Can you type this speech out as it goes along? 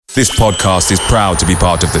This podcast is proud to be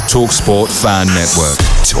part of the TalkSport Fan Network.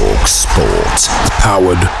 TalkSport.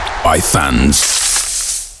 Powered by fans.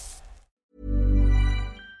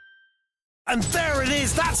 And there it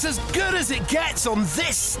is, that's as good as it gets on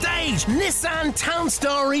this stage. Nissan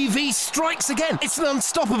Townstar EV strikes again. It's an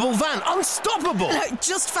unstoppable van, unstoppable.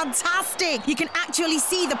 Just fantastic. You can actually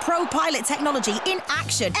see the ProPilot technology in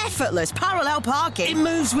action. Effortless parallel parking. It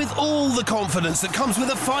moves with all the confidence that comes with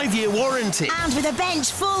a 5-year warranty. And with a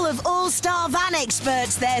bench full of all-star van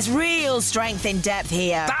experts, there's real strength in depth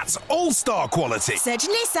here. That's all-star quality. Search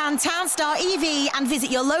Nissan Townstar EV and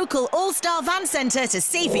visit your local all-star van centre to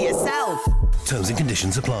see for yourself. Terms and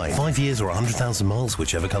conditions apply. 5 years or 100,000 miles,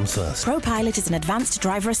 whichever comes first. ProPilot is an advanced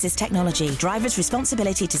driver assist technology. Driver's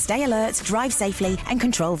responsibility to stay alert, drive safely and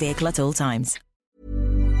control vehicle at all times.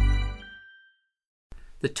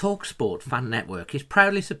 The TalkSport Fan Network is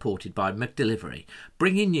proudly supported by McDelivery,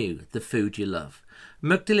 bringing you the food you love.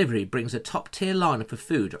 McDelivery brings a top-tier lineup of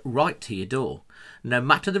food right to your door. No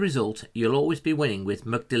matter the result, you'll always be winning with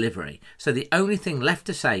McDelivery. So the only thing left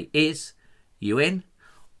to say is, you in?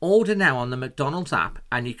 Order now on the McDonald's app,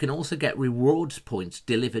 and you can also get rewards points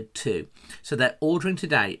delivered too. So that ordering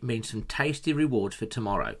today means some tasty rewards for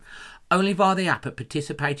tomorrow. Only via the app at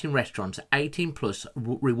participating restaurants. 18 plus,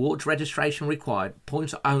 rewards registration required,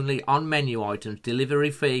 points only on menu items, delivery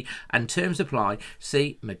fee and terms apply.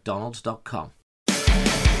 See mcdonalds.com.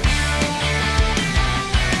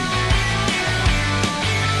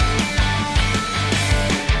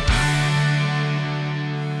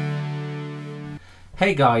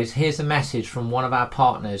 Hey guys, here's a message from one of our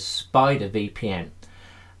partners, Spider VPN.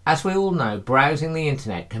 As we all know, browsing the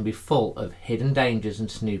internet can be full of hidden dangers and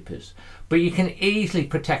snoopers, but you can easily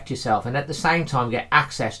protect yourself and at the same time get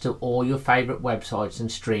access to all your favourite websites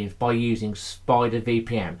and streams by using Spider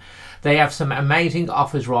VPN. They have some amazing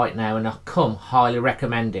offers right now and come highly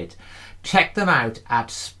recommended. Check them out at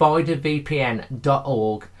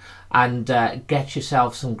spidervpn.org and get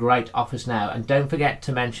yourself some great offers now. And don't forget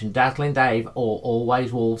to mention Dazzling Dave or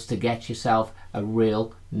Always Wolves to get yourself a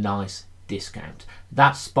real nice discount.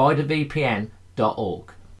 That's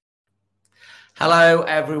spidervpn.org. Hello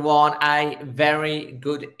everyone, a very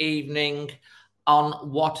good evening on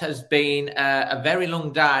what has been a very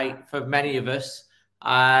long day for many of us.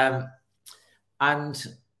 And I'd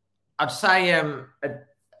say a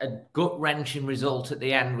gut-wrenching result at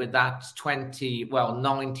the end with that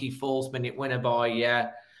 94th minute winner by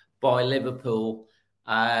Liverpool.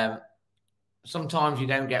 Sometimes you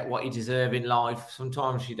don't get what you deserve in life.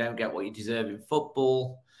 Sometimes you don't get what you deserve in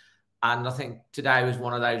football. And I think today was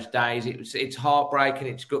one of those days. It's heartbreaking,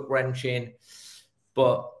 it's gut-wrenching,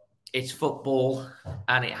 but it's football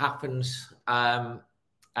and it happens. And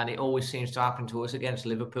it always seems to happen to us against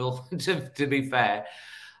Liverpool, to be fair.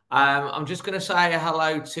 I'm just going to say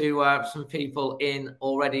hello to some people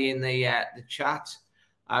already in the chat.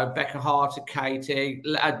 Becca Hart, Katie.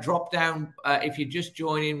 Drop down if you're just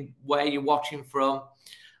joining where you're watching from.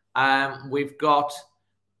 We've got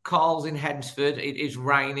Carl's in Hednesford. It is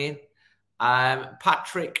raining.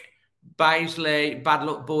 Patrick Baisley, bad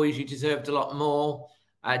luck boys, you deserved a lot more.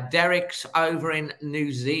 Derek's over in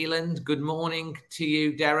New Zealand. Good morning to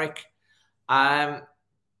you, Derek. And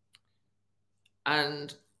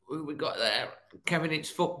who we got there? Kevin, it's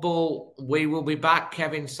football. We will be back,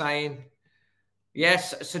 Kevin saying.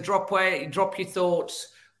 Yes, so drop your thoughts.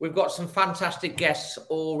 We've got some fantastic guests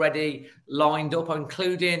already lined up,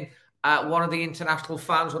 including one of the international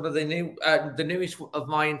fans, one of the newest of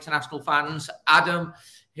my international fans, Adam,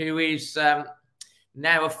 who is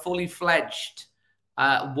now a fully fledged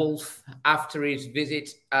Wolf after his visit.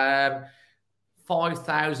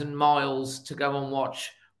 5,000 miles to go and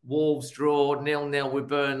watch Wolves draw 0-0 with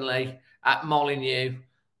Burnley at Molineux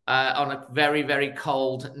on a very, very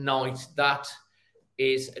cold night. That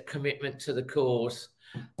is a commitment to the cause,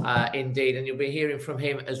 indeed. And you'll be hearing from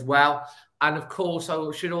him as well. And of course,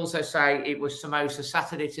 I should also say it was Samosa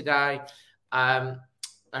Saturday today. And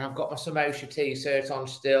I've got my Samosa T-shirt on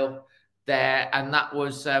still there. And that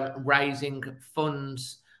was raising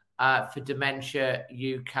funds for Dementia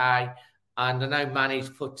UK. And I know Manny's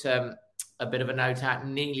put a bit of a note out,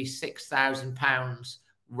 nearly £6,000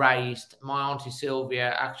 raised. My Auntie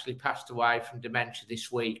Sylvia actually passed away from dementia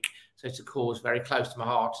this week. So it's a cause very close to my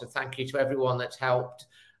heart. So thank you to everyone that's helped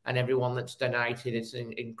and everyone that's donated. It's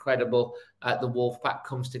incredible. The Wolfpack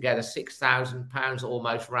comes together, £6,000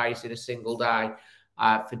 almost raised in a single day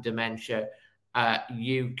for Dementia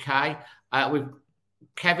UK. We've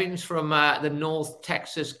Kevin's from the North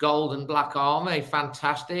Texas Gold and Black Army.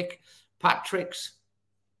 Fantastic. Patrick's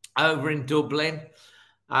over in Dublin.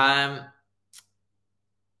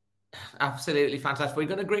 Absolutely fantastic. We're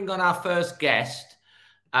going to bring on our first guest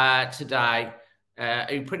today,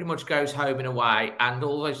 who pretty much goes home and away and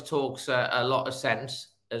always talks a lot of sense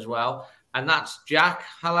as well. And that's Jack.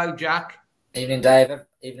 Hello, Jack. Evening, David.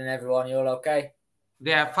 Evening, everyone. You all okay?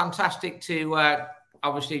 Yeah, fantastic to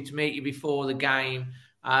obviously to meet you before the game.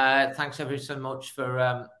 Thanks ever so much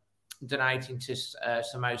for donating to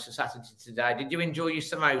Samosa Saturday today. Did you enjoy your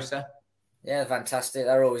samosa? Yeah, fantastic.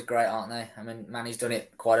 They're always great, aren't they? I mean, Manny's done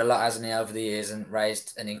it quite a lot, hasn't he, over the years, and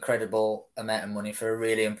raised an incredible amount of money for a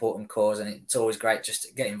really important cause. And it's always great just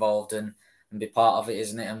to get involved and be part of it,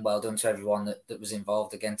 isn't it? And well done to everyone that was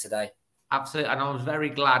involved again today. Absolutely, and I was very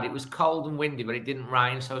glad. It was cold and windy, but it didn't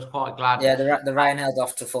rain, so I was quite glad. Yeah, the rain held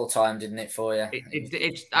off to full time, didn't it, for you?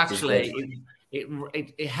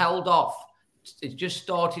 It held off. It just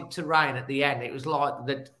started to rain at the end. It was like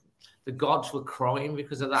the gods were crying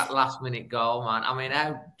because of that last minute goal, man. I mean,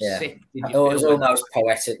 how sick did you feel? It was almost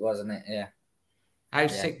poetic, wasn't it? Yeah. How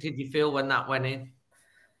sick did you feel when that went in?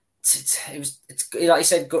 It's like you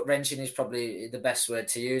said, gut wrenching is probably the best word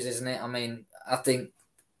to use, isn't it? I mean, I think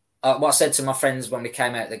what I said to my friends when we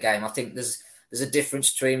came out of the game, I think there's a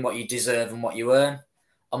difference between what you deserve and what you earn.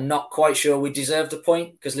 I'm not quite sure we deserved a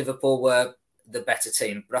point because Liverpool were the better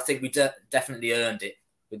team, but I think we definitely earned it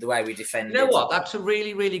with the way we defended. You know what? That's a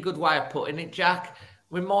really, really good way of putting it, Jack.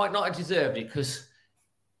 We might not have deserved it because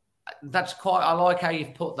I like how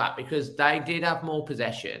you've put that, because they did have more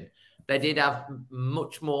possession. They did have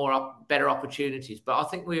much more better opportunities, but I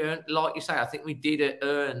think we earned, like you say, I think we did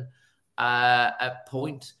earn a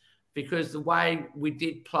point because the way we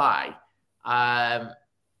did play, and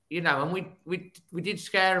we did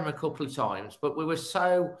scare them a couple of times, but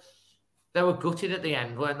they were gutted at the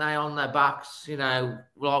end, weren't they, on their backs,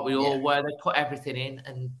 like we all were. They put everything in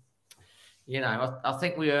and, I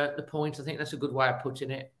think we earned the point. I think that's a good way of putting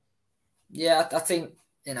it. Yeah, I think,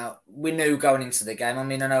 we knew going into the game. I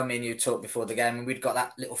mean, I know me and you talked before the game and we'd got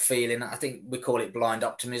that little feeling. I think we call it blind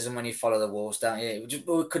optimism when you follow the Wolves, don't you?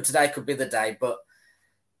 Today could be the day, but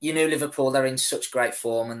you knew Liverpool, they're in such great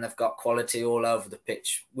form and they've got quality all over the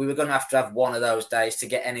pitch. We were going to have one of those days to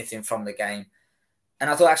get anything from the game. And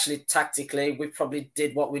I thought actually tactically, we probably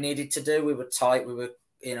did what we needed to do. We were tight, we were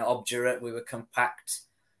obdurate, we were compact.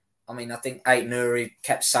 I mean, I think Ait-Nouri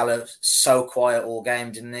kept Salah so quiet all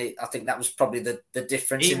game, didn't he? I think that was probably the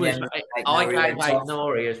difference. I gave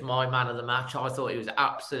Ait-Nouri as my man of the match. I thought he was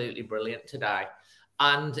absolutely brilliant today.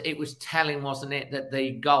 And it was telling, wasn't it, that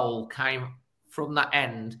the goal came from that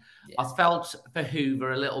end. Yeah. I felt for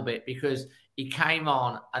Hoover a little bit because he came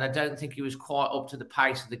on and I don't think he was quite up to the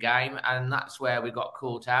pace of the game. And that's where we got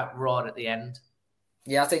caught out right at the end.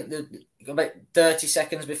 Yeah, I think about 30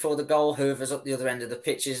 seconds before the goal, Hoover's up the other end of the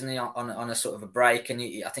pitch, isn't he, on a sort of a break, and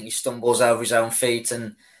I think he stumbles over his own feet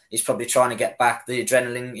and he's probably trying to get back. The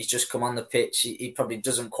adrenaline, he's just come on the pitch. He probably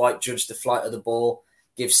doesn't quite judge the flight of the ball,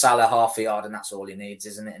 gives Salah half a yard, and that's all he needs,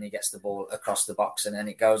 isn't it? And he gets the ball across the box and then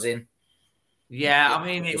it goes in. Yeah, I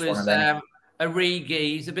mean, it was Origi.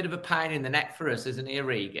 He's a bit of a pain in the neck for us, isn't he,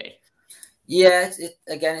 Origi? Yeah,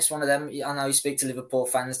 it's one of them. I know you speak to Liverpool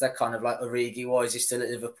fans, they're kind of like, Origi, why is he still at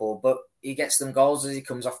Liverpool? But he gets them goals as he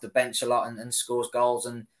comes off the bench a lot and scores goals.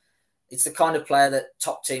 And it's the kind of player that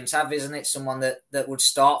top teams have, isn't it? Someone that would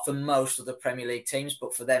start for most of the Premier League teams,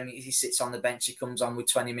 but for them, he sits on the bench, he comes on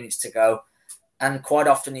with 20 minutes to go. And quite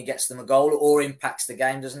often he gets them a goal or impacts the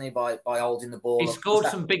game, doesn't he, by holding the ball. He scored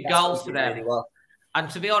some big goals for them. Really well. And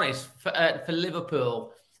to be honest, for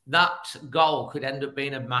Liverpool, that goal could end up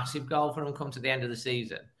being a massive goal for them come to the end of the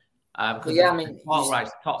season. Because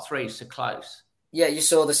top three is so close. Yeah, you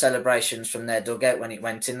saw the celebrations from their dugout when it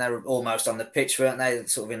went in. They were almost on the pitch, weren't they?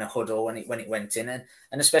 Sort of in a huddle when it went in. And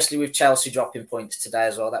especially with Chelsea dropping points today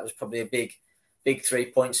as well, that was probably a big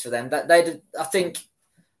 3 points for them. I think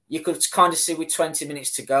you could kind of see with 20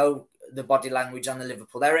 minutes to go, the body language on the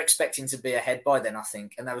Liverpool. They were expecting to be ahead by then, I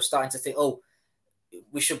think. And they were starting to think,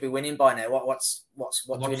 we should be winning by now. What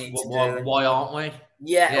do we need to do? Why aren't we?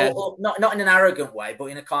 Yeah. Or not in an arrogant way, but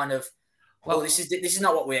in a kind of, this is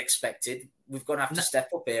not what we expected. We've got to have to step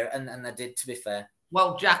up here, and they did, to be fair.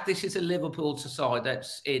 Well, Jack, this is a Liverpool side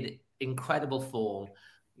that's in incredible form.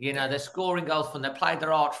 They're scoring goals from. They played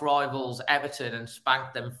their arch rivals Everton and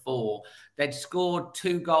spanked them 4. They'd scored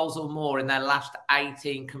 2 goals or more in their last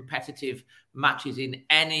 18 competitive matches in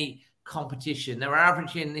any competition. They were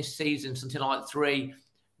averaging this season something like 3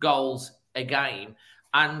 goals a game.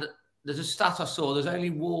 And there's a stat I saw, there's only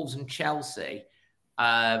Wolves and Chelsea,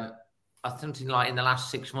 something like in the last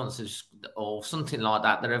 6 months or something like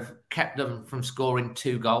that have kept them from scoring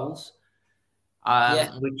 2 goals.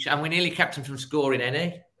 And we nearly kept them from scoring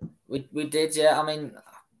any. We did, yeah. I mean,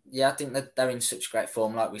 Yeah, I think that they're in such great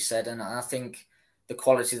form, like we said, and I think the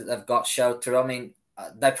quality that they've got showed through. I mean,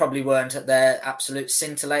 they probably weren't at their absolute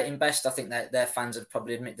scintillating best. I think their fans would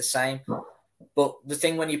probably admit the same. But the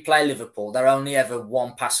thing when you play Liverpool, they're only ever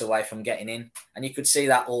one pass away from getting in. And you could see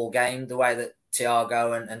that all game, the way that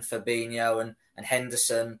Thiago and Fabinho and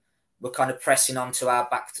Henderson were kind of pressing onto our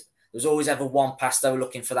back. There was always ever one pass. They were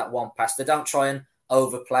looking for that one pass. They don't try and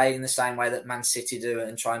overplay in the same way that Man City do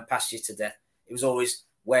and try and pass you to death. It was always,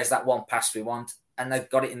 where's that one pass we want? And they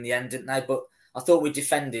got it in the end, didn't they? But I thought we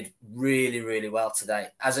defended really, really well today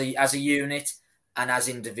as a unit and as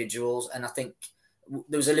individuals. And I think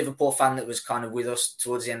there was a Liverpool fan that was kind of with us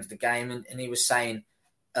towards the end of the game, and he was saying,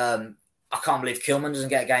 I can't believe Kilman doesn't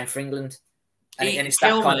get a game for England. And it's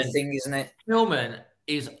that kind of thing, isn't it? Kilman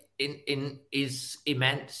is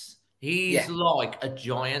immense. He's like a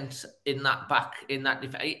giant in that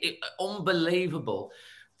defense. Unbelievable.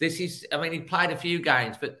 He played a few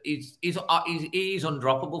games, but he's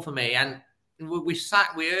undroppable for me. And we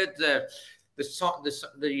heard the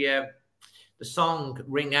song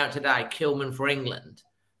ring out today, Kilman for England.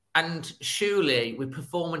 And surely with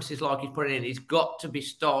performances like he's putting in, he's got to be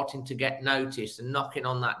starting to get noticed and knocking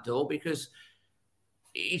on that door, because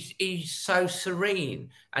he's so serene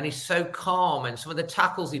and he's so calm, and some of the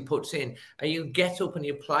tackles he puts in, and you get up and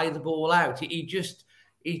you play the ball out. He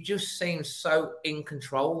just seems so in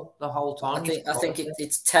control the whole time. I think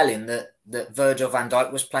it's telling that Virgil van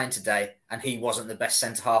Dijk was playing today and he wasn't the best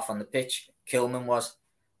centre-half on the pitch. Kilman was.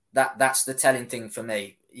 That's the telling thing for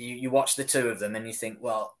me. You watch the two of them and you think,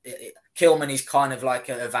 well, Kilman is kind of like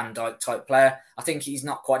a Van Dijk type player. I think he's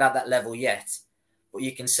not quite at that level yet, but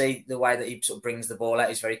you can see the way that he sort of brings the ball out.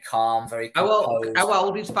 He's very calm, very composed. How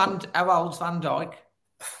old's Van Dijk?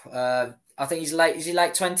 I think he's late. Is he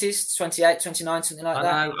late 20s, 28, 29, something like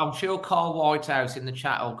that? Know. I'm sure Carl Whitehouse in the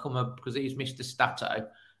chat will come up because he's Mr. Stato,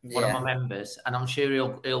 one of my members, and I'm sure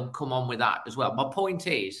he'll come on with that as well. My point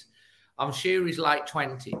is, I'm sure he's late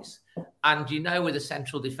 20s. And with a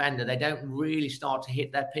central defender, they don't really start to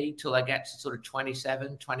hit their peak till they get to sort of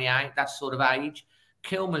 27, 28, that sort of age.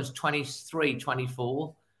 Kilman's 23,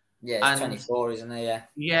 24. Yeah, he's 24, isn't he? Yeah.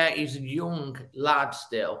 Yeah, he's a young lad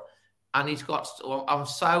still. And I'm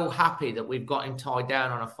so happy that we've got him tied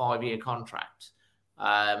down on a 5-year contract,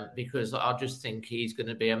 because I just think he's going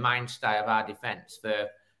to be a mainstay of our defence for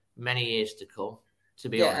many years to come, to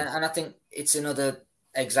be honest. Yeah, and I think it's another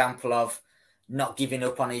example of not giving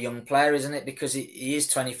up on a young player, isn't it? Because he is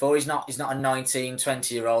 24. He's not a 19,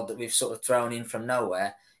 20-year-old that we've sort of thrown in from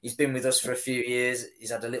nowhere. He's been with us for a few years.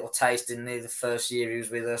 He's had a little taste, didn't he? The first year he was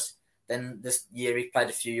with us. Then this year he played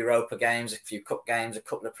a few Europa games, a few Cup games, a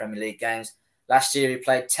couple of Premier League games. Last year he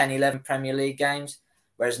played 10, 11 Premier League games,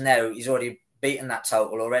 whereas now he's already beaten that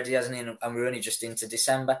total already, hasn't he? And we're only just into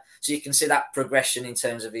December. So you can see that progression in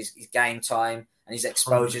terms of his game time and his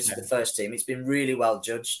exposure 100%. To the first team. It's been really well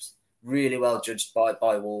judged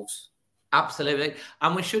by Wolves. Absolutely.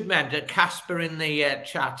 And we should mention Casper in the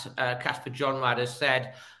chat, Casper Johnrad has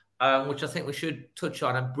said, which I think we should touch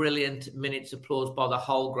on, a brilliant minute's applause by the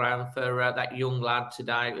whole ground for that young lad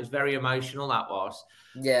today. It was very emotional, that was.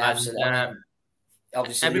 Yeah, absolutely.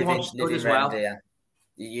 Obviously, everyone stood as well.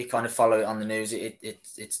 You kind of follow it on the news.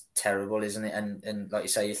 It's terrible, isn't it? And like you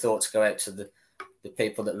say, your thoughts go out to the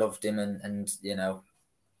people that loved him, and you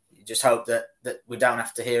just hope that we don't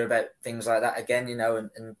have to hear about things like that again,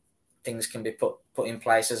 and things can be put in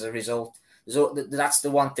place as a result. That's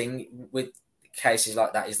the one thing with cases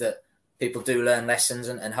like that, is that people do learn lessons,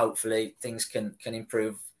 and hopefully things can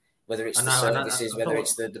improve, whether it's the services, whether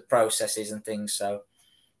it's the processes and things. So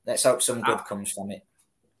let's hope some good comes from it.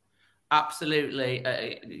 Absolutely.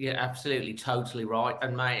 Absolutely. Totally right.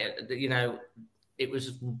 And mate, it was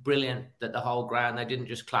brilliant that the whole ground, they didn't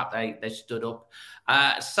just clap, they stood up.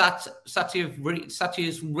 Satya's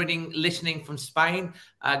listening from Spain.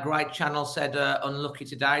 Great channel, said unlucky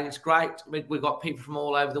today. It's great. We've got people from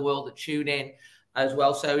all over the world that tune in as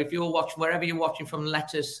well. So if you're watching, wherever you're watching from,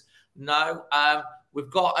 let us know.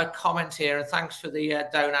 We've got a comment here, and thanks for the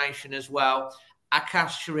donation as well.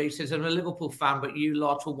 Akash Sharif says, I'm a Liverpool fan, but you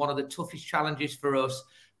lot were one of the toughest challenges for us.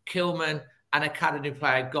 Kilman, an academy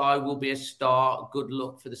player, Guy will be a star. Good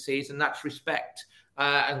luck for the season. That's respect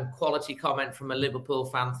and quality comment from a Liverpool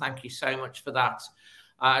fan. Thank you so much for that.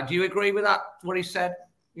 Do you agree with that, what he said?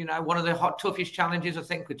 One of the toughest challenges, I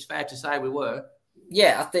think it's fair to say we were.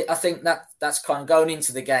 Yeah, I think that's kind of going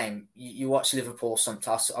into the game. You watch Liverpool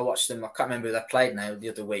sometimes. I watched them. I can't remember who they played now the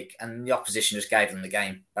other week, and the opposition just gave them the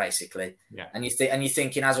game basically. Yeah. And you're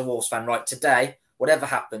thinking as a Wolves fan, right? Today, whatever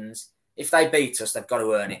happens, if they beat us, they've got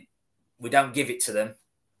to earn it. We don't give it to them.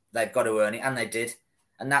 They've got to earn it, and they did.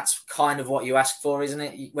 And that's kind of what you ask for, isn't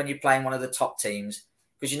it? When you're playing one of the top teams,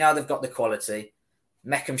 because you know they've got the quality,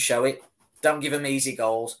 make them show it. Don't give them easy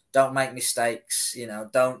goals. Don't make mistakes.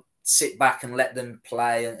 Don't sit back and let them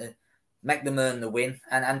play and make them earn the win.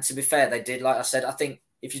 And to be fair, they did. Like I said, I think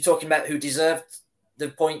if you're talking about who deserved the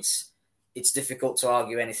points, it's difficult to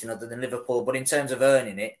argue anything other than Liverpool. But in terms of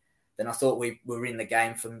earning it, then I thought we were in the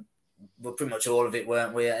game from pretty much all of it,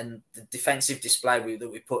 weren't we? And the defensive display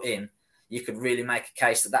that we put in, you could really make a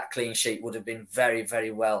case that clean sheet would have been very,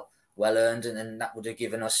 very well earned, and that would have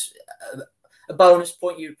given us a bonus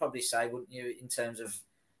point, you'd probably say, wouldn't you, in terms of,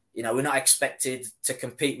 we're not expected to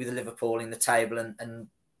compete with Liverpool in the table, and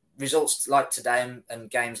results like today and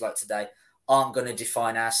games like today aren't going to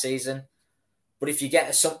define our season. But if you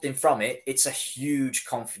get something from it, it's a huge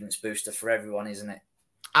confidence booster for everyone, isn't it?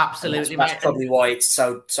 Absolutely. That's probably why it's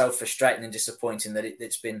so frustrating and disappointing that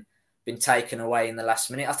it's been taken away in the last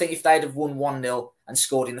minute. I think if they'd have won 1-0 and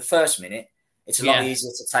scored in the first minute, it's a lot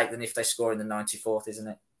easier to take than if they score in the 94th, isn't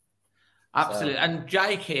it? Absolutely. So. And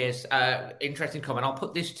Jake here's interesting comment. I'll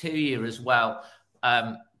put this to you as well,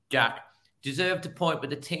 Jack. Deserved a point, but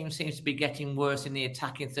the team seems to be getting worse in the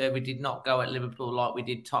attacking third. We did not go at Liverpool like we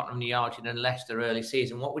did Tottenham, United and Leicester early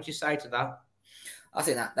season. What would you say to that? I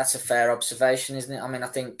think that's a fair observation, isn't it? I mean, I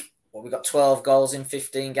think we got 12 goals in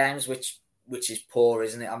 15 games, which is poor,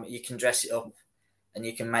 isn't it? I mean, you can dress it up and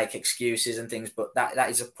you can make excuses and things, but that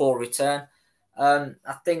is a poor return.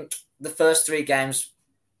 I think the first 3 games,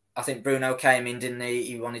 I think Bruno came in, didn't he?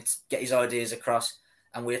 He wanted to get his ideas across,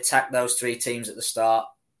 and we attacked those 3 teams at the start,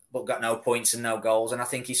 but got no points and no goals. And I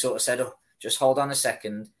think he sort of said, just hold on a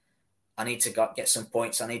second. I need to get some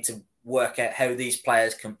points. I need to work out how these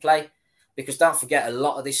players can play. Because don't forget, a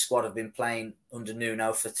lot of this squad have been playing under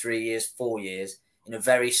Nuno for 3 years, 4 years, in a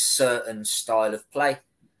very certain style of play.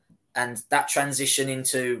 And that transition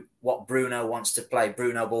into what Bruno wants to play,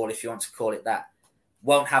 Bruno ball, if you want to call it that,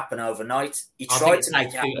 won't happen overnight. He tried to make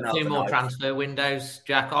it happen overnight. 2 more transfer windows,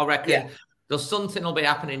 Jack. I reckon there's something will be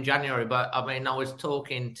happening in January. But, I mean, I was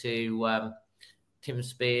talking to Tim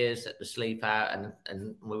Spears at the Sleep Out,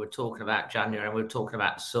 and we were talking about January, and we were talking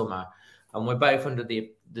about summer. And we're both under the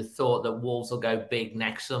thought that Wolves will go big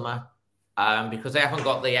next summer because they haven't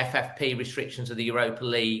got the FFP restrictions of the Europa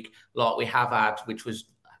League like we have had, which was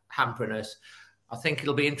hampering us. I think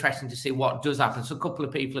it'll be interesting to see what does happen. So a couple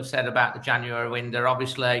of people have said about the January window.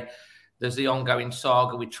 Obviously, there's the ongoing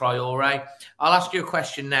saga with Traore. I'll ask you a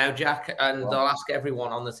question now, Jack, and I'll ask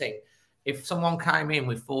everyone on the thing. If someone came in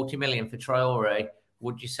with 40 million for Traore,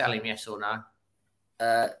 would you sell him, yes or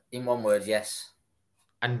no? In one word, yes.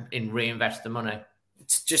 And reinvest the money?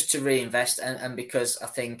 It's just to reinvest, and because I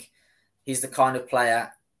think he's the kind of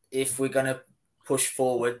player, if we're going to push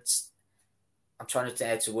forwards, I'm trying to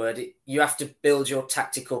think how to word it, you have to build your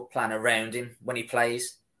tactical plan around him when he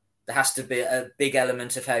plays. There has to be a big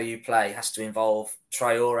element of how you play. It has to involve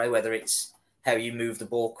Traore, whether it's how you move the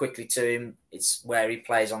ball quickly to him, it's where he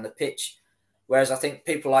plays on the pitch. Whereas I think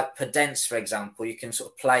people like Podence, for example, you can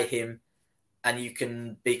sort of play him and you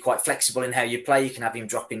can be quite flexible in how you play. You can have him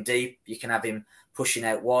dropping deep. You can have him pushing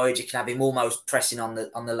out wide. You can have him almost pressing on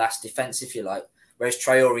the last defence, if you like. Whereas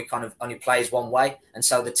Traore kind of only plays one way, and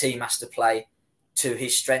so the team has to play to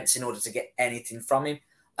his strengths in order to get anything from him.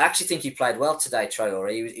 I actually think he played well today,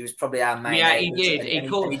 Traore. He was probably our main. Yeah, he did.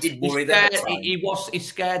 He did worry them. He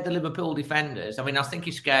scared the Liverpool defenders. I mean, I think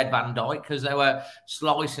he scared Van Dijk because they were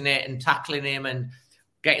slicing it and tackling him and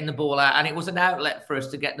getting the ball out, and it was an outlet for us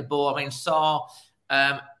to get the ball. I mean, Sarr.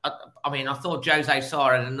 I thought Jose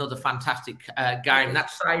Sarr had another fantastic game.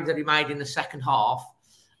 That save that he made in the second half,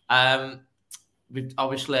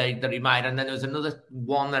 obviously that he made, and then there was another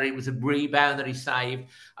one that it was a rebound that he saved.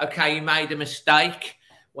 Okay, he made a mistake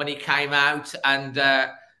when he came out, and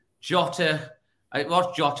Jota, it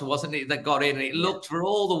was Jota, wasn't it, that got in, and it looked for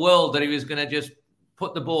all the world that he was going to just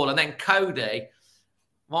put the ball, and then Cody,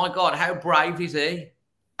 my God, how brave is he?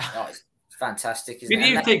 Oh, it's fantastic. Did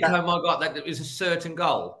you think, oh my God, that it was a certain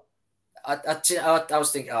goal? I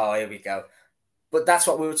was thinking, oh, here we go. But that's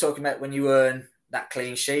what we were talking about when you earn that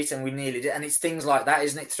clean sheet, and we nearly did. And it's things like that,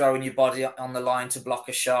 isn't it? Throwing your body on the line to block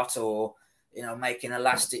a shot, or making a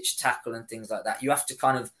last-ditch tackle and things like that. You have to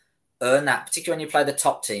kind of earn that, particularly when you play the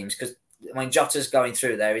top teams, because when Jota's going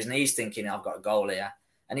through there, isn't he? He's thinking, I've got a goal here.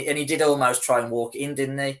 And he did almost try and walk in,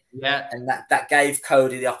 didn't he? Yeah. And that gave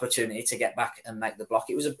Cody the opportunity to get back and make the block.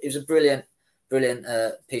 It was a brilliant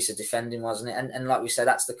piece of defending, wasn't it? And like we said,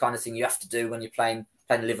 that's the kind of thing you have to do when you're playing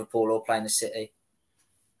Liverpool or playing the City.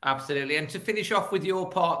 Absolutely. And to finish off with your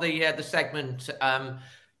part, the segment,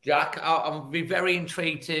 Jack, I'll be very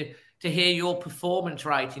intrigued to to hear your performance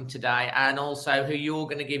rating today, and also who you're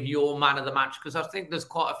going to give your man of the match, because I think there's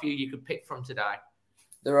quite a few you could pick from today.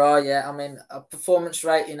 There are, yeah. I mean, a performance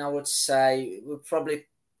rating, I would say, we're probably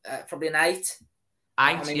an 8.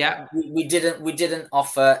 I mean, yeah. We didn't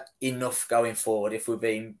offer enough going forward, if we're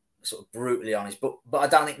being sort of brutally honest. But I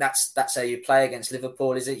don't think that's how you play against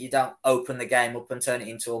Liverpool, is it? You don't open the game up and turn it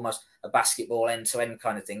into almost a basketball end-to-end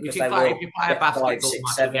kind of thing. If you play a basketball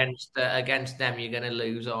match against them, you're going to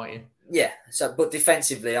lose, aren't you? Yeah. So, but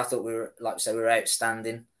defensively, I thought we were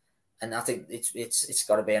outstanding, and I think it's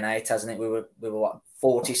got to be an 8, hasn't it? We were what,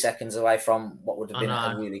 40 seconds away from what would have been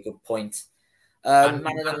a really good point. Man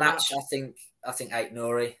of the match, I think Ait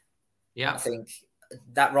Nouri. Yeah. I think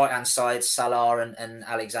that right-hand side, Salah and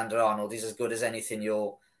Alexander-Arnold, is as good as anything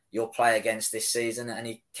you'll play against this season, and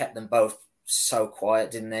he kept them both so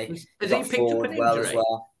quiet, didn't he? Has he picked up an injury? As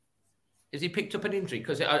well. Has he picked up an injury?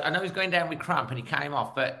 Because I know he's going down with cramp and he came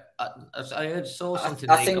off, but I saw something.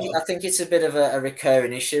 I think it's a bit of a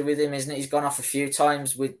recurring issue with him, isn't it? He's gone off a few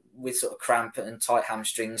times with sort of cramp and tight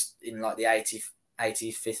hamstrings in like the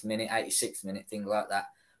 85th minute, 86th minute, thing like that.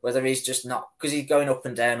 Whether he's just not, because he's going up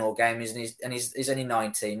and down all game, isn't he? And he's only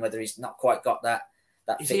 19. Whether he's not quite got that.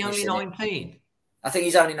 Is he only 19? I think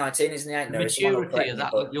he's only 19, isn't he? The maturity of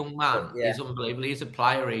that young man is unbelievable. He's a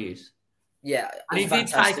player, he is. Yeah. And he did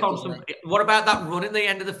take on some... What about that run in the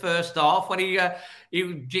end of the first half when he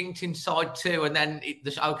jinked inside 2 and then,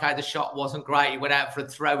 the shot wasn't great. He went out for a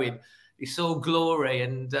throw-in. He saw glory,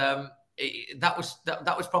 and that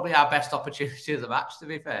was probably our best opportunity of the match, to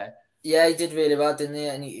be fair. Yeah, he did really well, didn't he?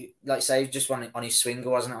 And he, like I say, just won on his swinger,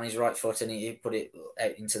 wasn't it, on his right foot, and he put it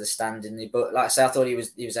out into the stand, didn't he? But like I say, I thought he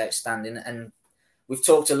was outstanding. And we've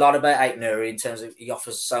talked a lot about Ait Nouri in terms of he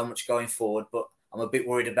offers so much going forward, but I'm a bit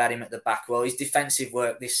worried about him at the back. Well, his defensive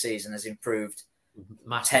work this season has improved.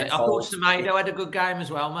 Massively. I thought Semedo had a good game as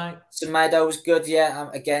well, mate. Semedo was good, yeah.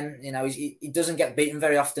 Again, he doesn't get beaten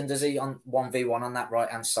very often, does he, on 1v1 on that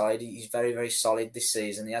right-hand side. He's very, very solid this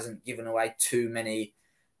season. He hasn't given away too many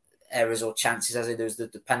errors or chances, as he does the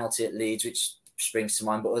penalty at Leeds, which springs to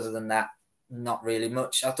mind. But other than that, not really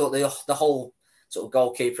much. I thought the whole sort of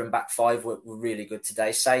goalkeeper and back five were really good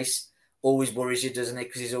today. Saïss always worries you, doesn't he?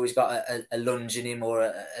 Because he's always got a lunge in him or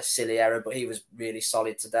a silly error, but he was really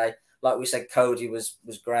solid today. Like we said, Cody was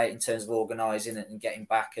great in terms of organising it and getting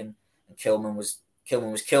back, and Kilman was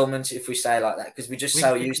Kilman, if we say like that, because we're just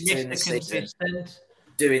so used to in the season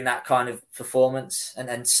doing that kind of performance. And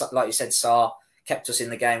then, like you said, Sarr kept us in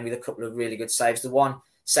the game with a couple of really good saves. The one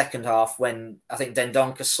second half when I think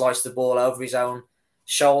Dendoncker sliced the ball over his own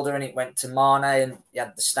shoulder and it went to Mane, and he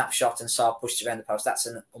had the snapshot and Sarr pushed it around the post. That's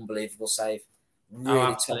an unbelievable save.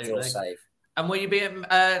 Really top draw save. And will you be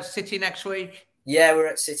at City next week? Yeah, we're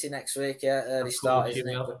at City next week. Yeah, early start, isn't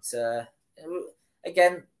it? But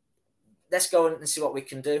again, let's go and see what we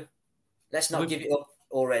can do. Let's not give it up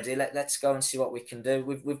already. Let's go and see what we can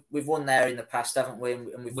do. We've won there in the past, haven't we?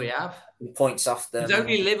 And we have points off them. It's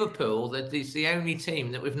only Liverpool that is the only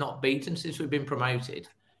team that we've not beaten since we've been promoted.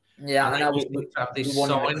 Yeah, I know we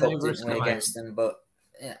won against them, but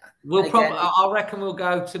yeah, I reckon we'll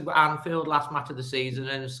go to Anfield last match of the season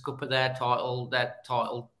and scupper their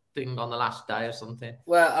title thing on the last day or something.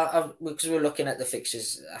 Well, because we're looking at the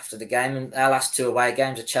fixtures after the game, and our last 2 away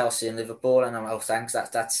games are Chelsea and Liverpool, and I'm thanks.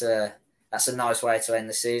 That's a nice way to end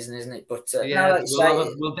the season, isn't it? But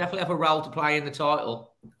we'll definitely have a role to play in the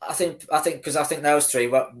title. I think because I think those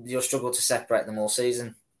 3, you'll struggle to separate them all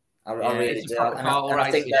season. I really do. And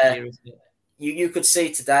I think you could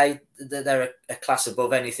see today that they're a class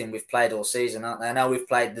above anything we've played all season, aren't they? I know we've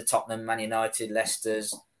played the Tottenham, Man United,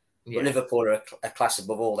 Leicester's, but Liverpool are a class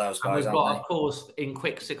above all those guys, and we've got, of course, in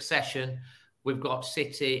quick succession, we've got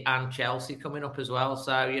City and Chelsea coming up as well.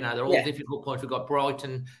 So, they're all difficult points. We've got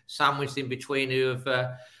Brighton sandwiched in between, who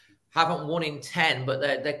haven't won in 10,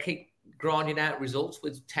 but they keep grinding out results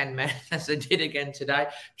with 10 men, as they did again today.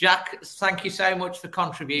 Jack, thank you so much for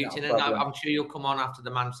contributing, and I'm sure you'll come on after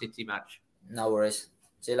the Man City match. No worries.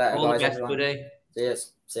 See you later, all guys. The best, buddy.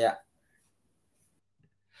 Cheers. See ya.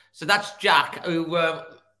 So that's Jack, who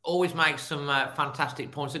always makes some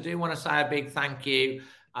fantastic points. I do want to say a big thank you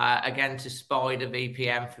again to Spider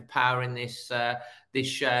VPN for powering this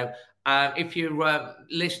show. If you're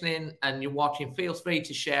listening and you're watching, feel free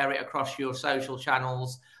to share it across your social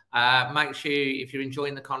channels. Make sure, if you're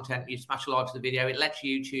enjoying the content, you smash a like to the video. It lets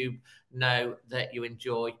YouTube know that you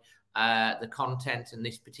enjoy the content in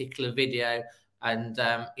this particular video. And,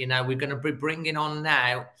 we're going to be bringing on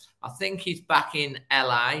now, I think he's back in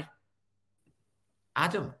LA,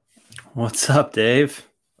 Adam. What's up, Dave?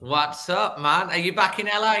 What's up, man? Are you back in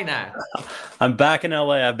LA now? I'm back in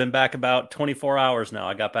LA. I've been back about 24 hours now.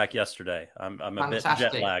 I got back yesterday. I'm a bit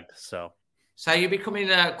jet lagged. So you're becoming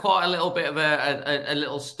quite a little bit of a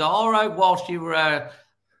little star whilst you were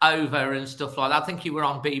over and stuff like that. I think you were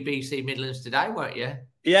on BBC Midlands Today, weren't you?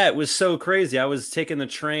 Yeah, it was so crazy. I was taking the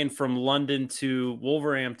train from London to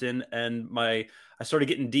Wolverhampton, and I started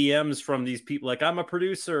getting DMs from these people like, I'm a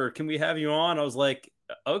producer. Can we have you on? I was like,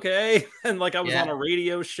 okay. And like, I was on a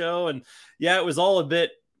radio show, and it was all a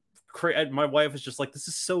bit crazy. My wife was just like, this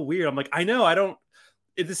is so weird. I'm like, I know,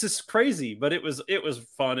 this is crazy, but it was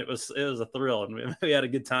fun. It was a thrill, and we had a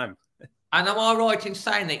good time. And am I right in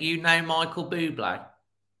saying that you know Michael Bublé?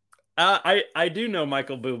 I do know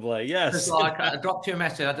Michael Bublé, yes. Like, I dropped you a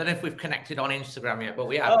message. I don't know if we've connected on Instagram yet, but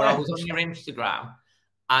we have. But I was on your Instagram,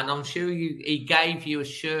 and I'm sure he gave you a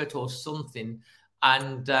shirt or something,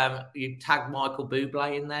 and you tagged Michael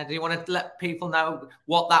Bublé in there. Do you want to let people know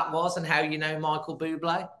what that was and how you know Michael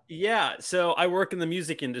Bublé? Yeah, so I work in the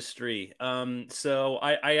music industry. So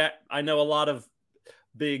I know a lot of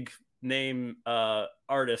big name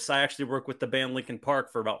artists. I actually work with the band Linkin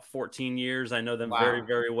Park for about 14 years. I know them very,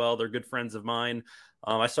 very well. They're good friends of mine.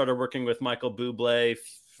 I started working with Michael Bublé,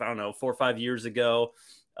 4 or 5 years ago.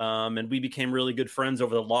 And we became really good friends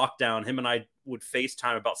over the lockdown. Him and I would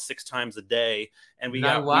FaceTime about 6 times a day. And we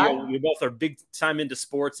both are big time into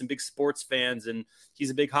sports and big sports fans. And he's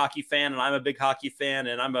a big hockey fan, and I'm a big hockey fan.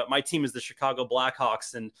 And my team is the Chicago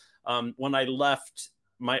Blackhawks. And when I left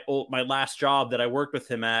my last job that I worked with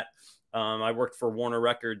him at, I worked for Warner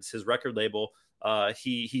Records, his record label.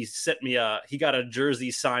 He sent me he got a jersey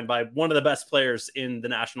signed by one of the best players in the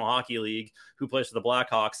National Hockey League who plays for the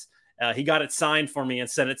Blackhawks. He got it signed for me and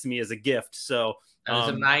sent it to me as a gift. So that was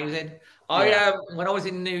amazing. When I was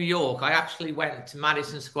in New York, I actually went to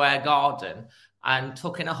Madison Square Garden and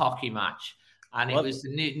took in a hockey match. And it was the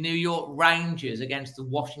New York Rangers against the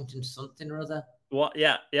Washington something or other. Well,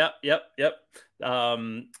 yep. I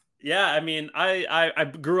mean,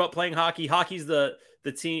 I grew up playing hockey. Hockey's the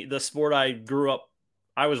sport I grew up.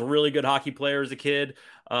 I was a really good hockey player as a kid.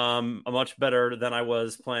 Much better than I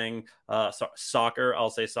was playing soccer. I'll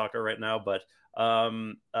say soccer right now, but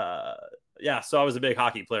so I was a big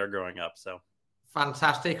hockey player growing up. So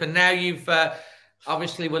fantastic. And now you've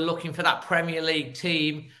obviously we're looking for that Premier League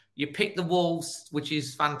team. You picked the Wolves, which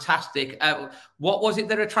is fantastic. What was it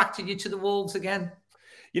that attracted you to the Wolves again?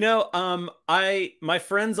 You know, my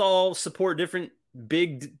friends all support different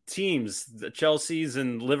big teams, the Chelsea's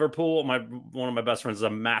and Liverpool. One of my best friends is a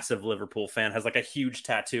massive Liverpool fan, has like a huge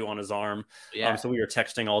tattoo on his arm. Yeah. So we were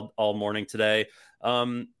texting all morning today.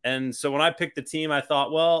 And so when I picked the team, I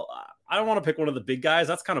thought, well, I don't want to pick one of the big guys.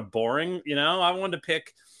 That's kind of boring. You know, I wanted to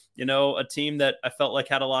pick, a team that I felt like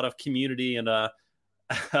had a lot of community and, I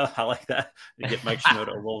like that. You get Mike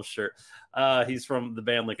Shinoda a Wolves shirt. He's from the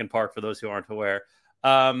band Linkin Park, for those who aren't aware.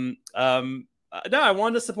 No, I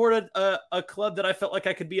wanted to support a club that I felt like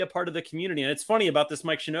I could be a part of the community. And it's funny about this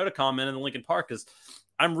Mike Shinoda comment in the Linkin Park is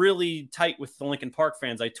I'm really tight with the Linkin Park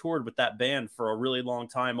fans. I toured with that band for a really long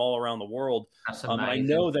time all around the world. I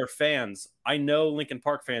know their fans. I know Linkin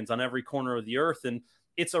Park fans on every corner of the earth. And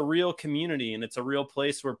it's a real community, and it's a real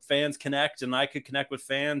place where fans connect, and I could connect with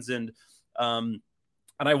fans. And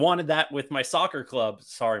I wanted that with my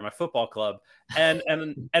my football club. And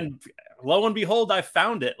lo and behold, I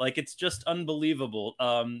found it. Like, it's just unbelievable.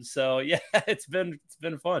 So yeah, it's been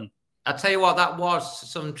fun. I'll tell you what, that was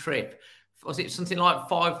some trip. Was it something like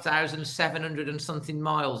 5,700 and something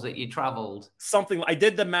miles that you traveled? Something. I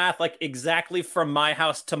did the math, like exactly from my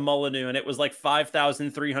house to Molineux, and it was like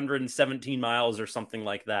 5,317 miles or something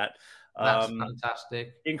like that. That's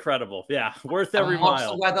fantastic. Incredible. Yeah. Worth every mile. What's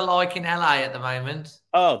the weather like in LA at the moment?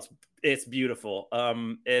 Oh, it's beautiful.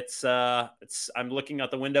 I'm looking out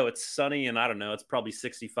the window. It's sunny, and I don't know, it's probably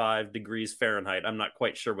 65 degrees Fahrenheit. I'm not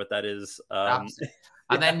quite sure what that is. And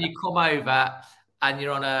then you come over and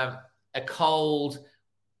you're on a cold,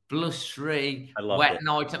 blustery, wet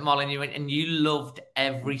night at Molineux, and you loved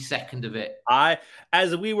every second of it.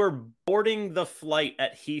 As we were boarding the flight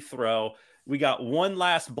at Heathrow, we got one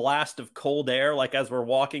last blast of cold air, like as we're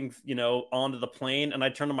walking, onto the plane. And I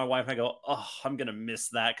turn to my wife and I go, oh, I'm going to miss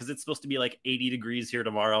that, because it's supposed to be like 80 degrees here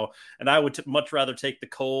tomorrow. And I would much rather take the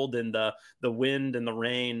cold and the wind and the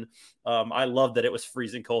rain. I loved that it was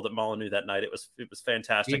freezing cold at Molineux that night. It was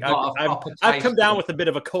fantastic. I've come down with a bit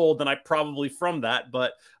of a cold, and I probably from that,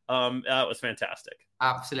 but it was fantastic.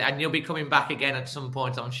 Absolutely. And you'll be coming back again at some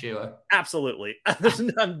point, I'm sure. Absolutely.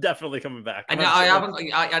 I'm definitely coming back. And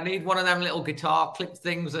I need one of them little guitar clip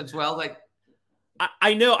things as well. Like,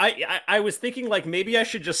 I know. I was thinking like maybe I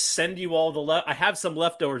should just send you all the I have some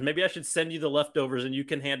leftovers. Maybe I should send you the leftovers and you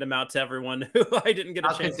can hand them out to everyone who I didn't get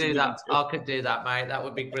a chance to do that. I could do that, mate. That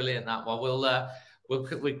would be brilliant. That one.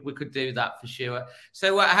 We could do that for sure.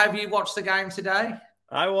 So have you watched the game today?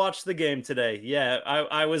 I watched the game today. Yeah,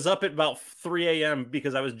 I was up at about 3 a.m.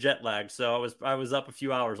 because I was jet lagged, so I was up a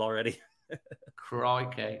few hours already.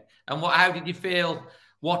 Crikey! And how did you feel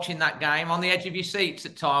watching that game? On the edge of your seats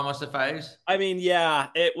at time, I suppose. I mean, yeah,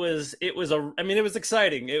 it was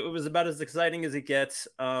exciting. It was about as exciting as it gets.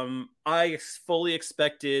 I fully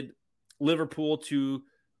expected Liverpool to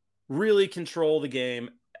really control the game.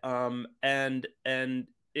 And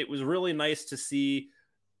it was really nice to see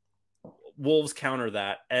Wolves counter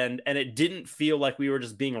that. And it didn't feel like we were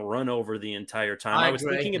just being run over the entire time. I was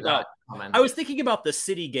thinking about the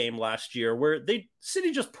City game last year where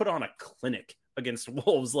City just put on a clinic against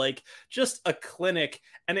Wolves, like just a clinic.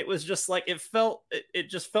 And it was just like, it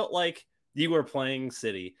just felt like you were playing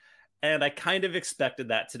City. And I kind of expected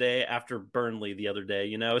that today after Burnley the other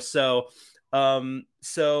day, so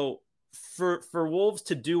for Wolves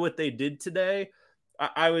to do what they did today,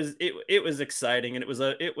 it was exciting. And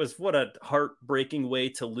it was what a heartbreaking way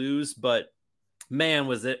to lose, but man,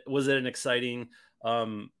 was it an exciting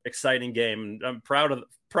game. I'm proud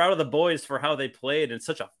of the boys for how they played in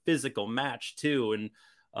such a physical match too.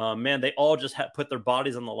 And man, they all just put their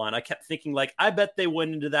bodies on the line. I kept thinking like, I bet they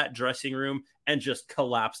went into that dressing room and just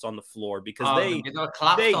collapsed on the floor because they gave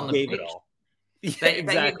it all. Yeah,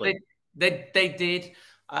 exactly. They did.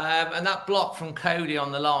 And that block from Cody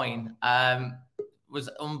on the line was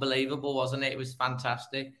unbelievable, wasn't it? It was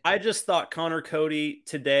fantastic. I just thought Connor Cody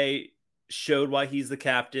today showed why he's the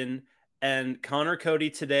captain. And Connor Cody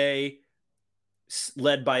today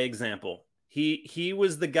led by example. He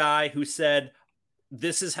was the guy who said,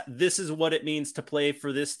 this is what it means to play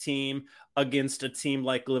for this team against a team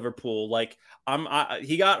like Liverpool. Like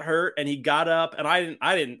he got hurt and he got up, and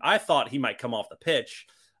I thought he might come off the pitch.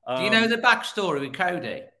 Do you know the backstory with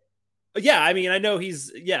Cody? Yeah, I mean, I know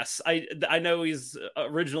I know he's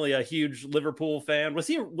originally a huge Liverpool fan.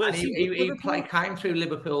 He came through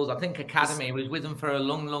Liverpool's, I think, academy. He was with them for a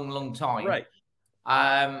long time. Right.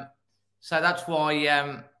 So that's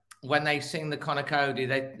why when they sing the Connor Cody,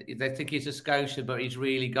 they think he's a Scotia, but he's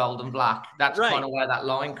really gold and black. That's right. Kind of where that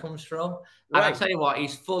line comes from. And I'll tell you what,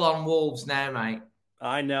 he's full on Wolves now, mate.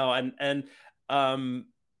 I know, and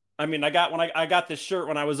I mean, I got this shirt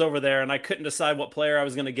when I was over there, and I couldn't decide what player I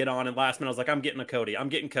was going to get on. And last minute, I was like, I'm getting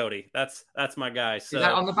Cody. That's my guy. So, is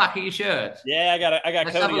that on the back of your shirt? Yeah, I got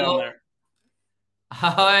Cody on there.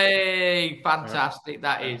 Hey, fantastic!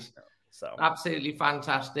 That is so absolutely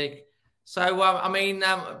fantastic. So, I mean,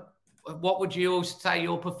 what would you say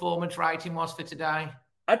your performance rating was for today?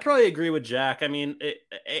 I'd probably agree with Jack. I mean,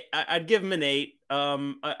 I'd give him an 8.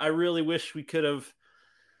 I really wish we could have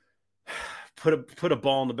put a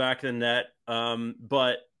ball in the back of the net.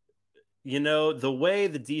 But the way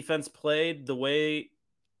the defense played,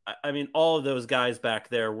 all of those guys back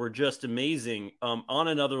there were just amazing. On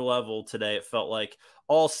another level today, it felt like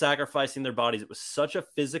all sacrificing their bodies. It was such a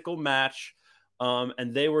physical match.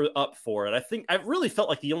 And they were up for it. I really felt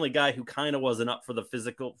like the only guy who kind of wasn't up for the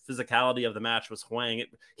physicality of the match was Hwang.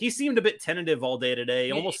 He seemed a bit tentative all day today,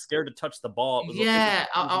 almost scared to touch the ball.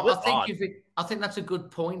 I think that's a good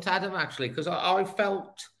point, Adam, actually, because I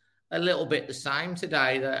felt a little bit the same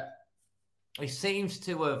today, that he seems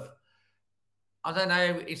to have, I don't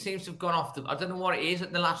know, he seems to have gone off I don't know what it is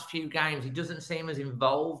at the last few games. He doesn't seem as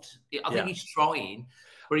involved. I think he's trying,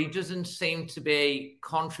 but he doesn't seem to be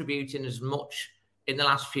contributing as much in the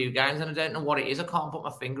last few games, and I don't know what it is. I can't put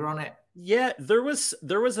my finger on it. Yeah, there was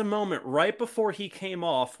a moment right before he came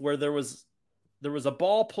off where there was a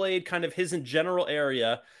ball played kind of his general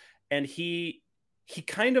area, and he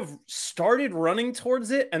kind of started running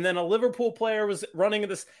towards it, and then a Liverpool player was running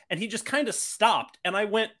this, and he just kind of stopped. And I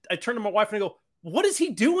turned to my wife and I go, "What is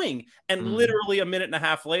he doing?" And literally a minute and a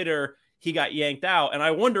half later, he got yanked out. And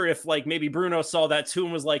I wonder if like maybe Bruno saw that too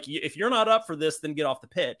and was like, if you're not up for this, then get off the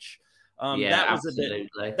pitch.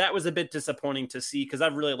 That was a bit disappointing to see, because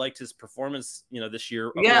I've really liked his performance, this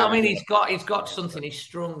year. Yeah, I mean, he's got something. He's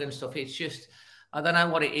strong and stuff. It's just, I don't know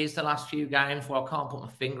what it is the last few games. Well, I can't put my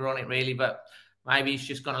finger on it really, but maybe he's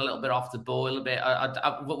just gone a little bit off the boil a bit.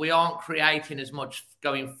 But we aren't creating as much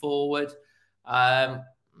going forward.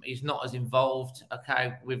 He's not as involved.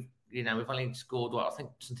 Okay, we've only scored, I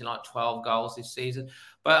think something like 12 goals this season.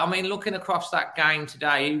 But, I mean, looking across that game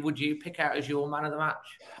today, who would you pick out as your man of the match?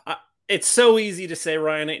 It's so easy to say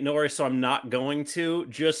Ryan Ait-Nouri, so I'm not going to,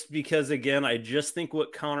 just because, again, I just think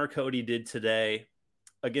what Connor Cody did today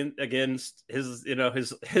against his,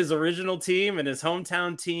 his original team and his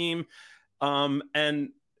hometown team. And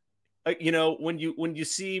when you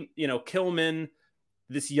see, Kilman,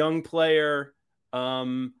 this young player,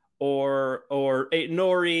 or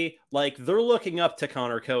Nori, like, they're looking up to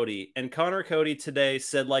Connor Cody, and Connor Cody today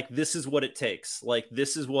said, like, this is what it takes. Like,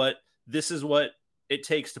 this is what it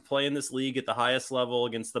takes to play in this league at the highest level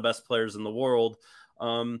against the best players in the world.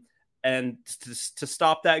 And to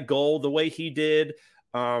stop that goal the way he did,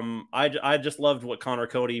 I just loved what Connor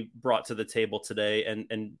Cody brought to the table today,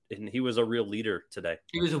 and he was a real leader today.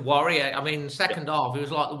 He was a warrior. I mean, second half, he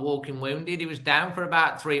was like the walking wounded. He was down for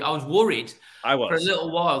about 3. I was worried for a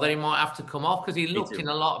little while that he might have to come off because he looked in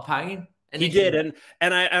a lot of pain. He did,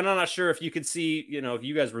 and I'm not sure if you could see, if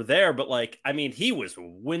you guys were there, but like, I mean, he was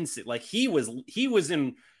wincing, like he was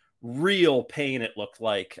in real pain. It looked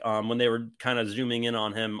like when they were kind of zooming in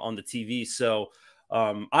on him on the TV. So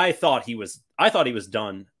I thought he was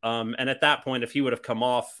done. And at that point, if he would have come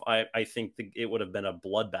off, I think it would have been a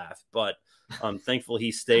bloodbath. But thankfully,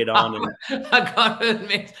 he stayed on. And I gotta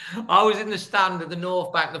admit, I was in the stand at the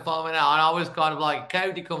North Bank the following hour, and I was kind of like,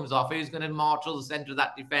 Cody comes off, who's going to marshal the centre of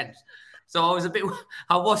that defence? So I was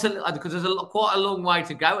because there's quite a long way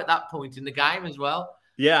to go at that point in the game as well.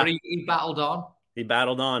 Yeah, but he battled on. He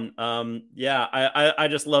battled on. I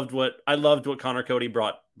just loved what Connor Cody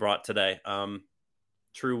brought today.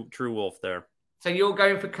 True Wolf there. So you're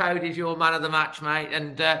going for Cody as your man of the match, mate,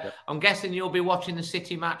 and yep. I'm guessing you'll be watching the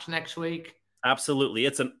City match next week. Absolutely,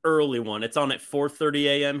 it's an early one. It's on at 4:30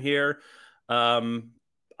 a.m. here.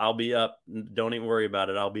 I'll be up. Don't even worry about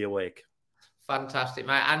it. I'll be awake. Fantastic,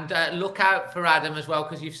 mate. And look out for Adam as well,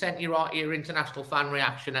 because you've sent your international fan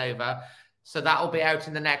reaction over. So that'll be out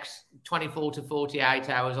in the next 24 to 48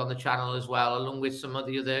 hours on the channel as well, along with some of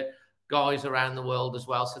the other guys around the world as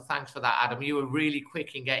well. So thanks for that, Adam. You were really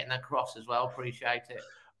quick in getting across as well. Appreciate it.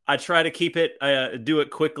 I try to keep it, do it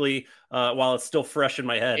quickly while it's still fresh in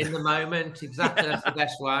my head. In the moment, exactly. That's the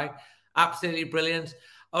best way. Absolutely brilliant.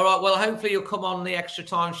 All right, well, hopefully you'll come on the Extra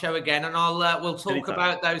Time show again, and we'll talk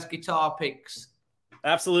about those guitar picks.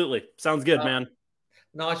 Absolutely. Sounds good, man.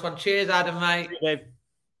 Nice one. Cheers, Adam, mate. See you, Dave.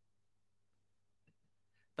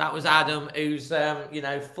 That was Adam, who's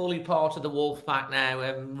fully part of the Wolf Pack now,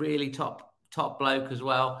 really top bloke as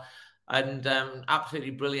well, and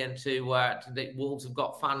absolutely brilliant to the Wolves have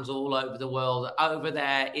got fans all over the world, over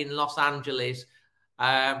there in Los Angeles,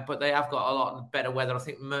 but they have got a lot better weather. I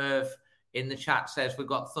think Merv in the chat says we've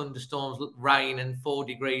got thunderstorms, rain, and 4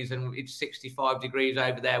 degrees, and it's 65 degrees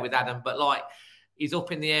over there with Adam. But like, he's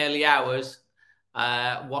up in the early hours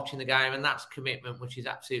watching the game, and that's commitment, which is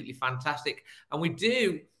absolutely fantastic. And we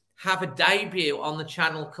do have a debut on the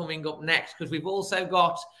channel coming up next, because we've also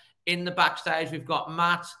got in the backstage, we've got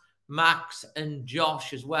Matt, Max, and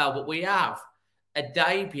Josh as well. But we have a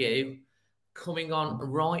debut coming on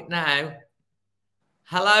right now.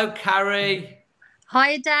 Hello, Carrie.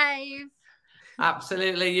 Hi, Dave.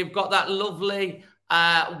 Absolutely. You've got that lovely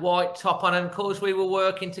white top on. And of course, we were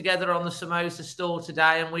working together on the samosa store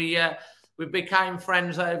today, and we became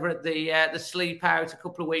friends over at the Sleep Out a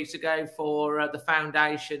couple of weeks ago for the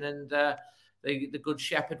foundation and the Good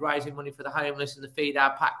Shepherd raising money for the homeless and the Feed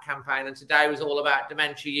Our Pack campaign. And today was all about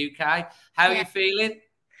Dementia UK. How are you feeling?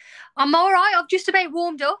 I'm all right. I've just about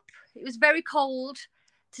warmed up. It was very cold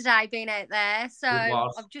today being out there, so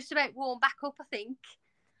I've just about warmed back up, I think.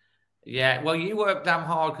 Yeah, well, you worked damn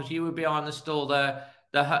hard because you were behind the store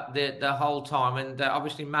the whole time, and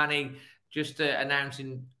obviously Manny just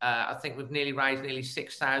announcing, I think we've nearly raised nearly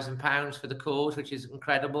 £6,000 for the cause, which is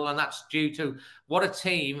incredible, and that's due to what a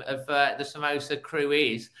team of the Samosa crew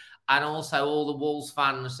is, and also all the Wolves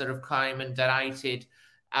fans that have come and donated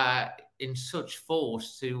in such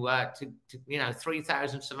force to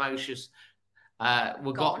 3,000 samosas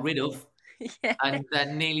were got rid of, yeah. And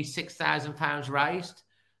nearly £6,000 raised.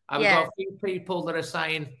 We've got a few people that are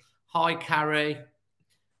saying, hi, Carrie.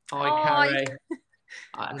 Hi, Carrie.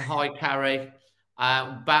 And hi, Carrie.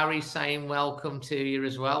 Barry saying welcome to you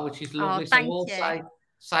as well, which is lovely. So we'll say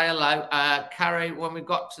hello. Carrie, when we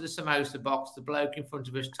got to the samosa box, the bloke in front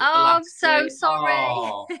of us took the last I'm so sorry.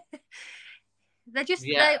 Oh.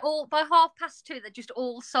 They all, by 2:30, they're just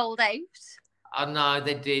all sold out. I know,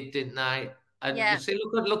 they did, didn't they? And you see,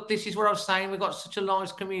 look, this is what I was saying. We've got such a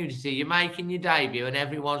nice community. You're making your debut and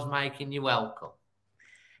everyone's making you welcome.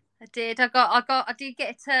 I did. I did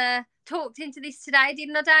get talked into this today,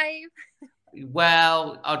 didn't I, Dave?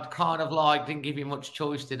 Well, I'd kind of didn't give you much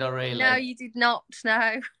choice, did I really? No, you did not,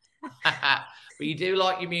 no. But you do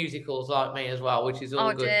like your musicals like me as well, which is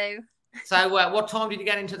all good. I do. So what time did you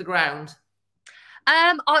get into the ground?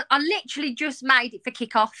 I literally just made it for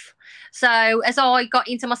kickoff. So as I got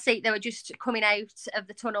into my seat, they were just coming out of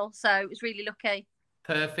the tunnel. So it was really lucky.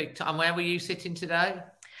 Perfect. And where were you sitting today?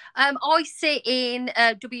 I sit in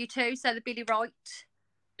W2, so the Billy Wright.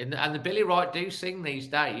 And the Billy Wright do sing these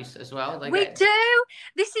days as well. We do.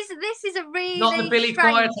 This is a really not the Billy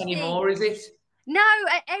Quiet anymore, is it? No,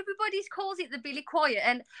 everybody calls it the Billy Quiet,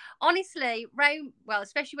 and honestly,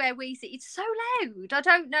 especially where we sit, it's so loud. I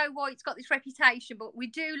don't know why it's got this reputation, but we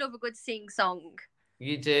do love a good sing song.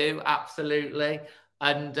 You do, absolutely.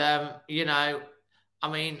 And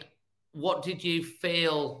what did you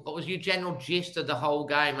feel? What was your general gist of the whole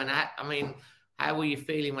game? And how were you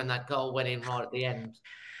feeling when that goal went in right at the end?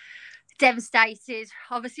 Devastated.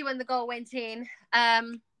 Obviously, when the goal went in, I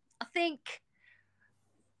think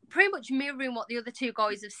pretty much mirroring what the other two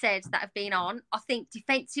guys have said that have been on. I think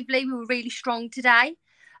defensively we were really strong today.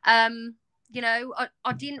 I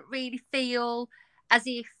didn't really feel as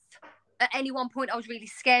if at any one point I was really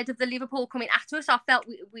scared of the Liverpool coming at us. I felt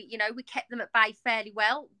we kept them at bay fairly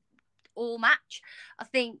well all match. I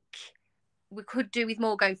think we could do with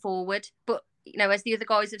more going forward, but as the other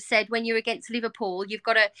guys have said, when you're against Liverpool, you've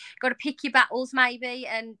got to pick your battles maybe.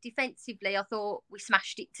 And defensively, I thought we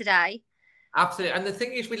smashed it today. Absolutely, and the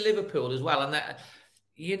thing is with Liverpool as well, and that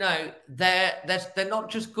they're not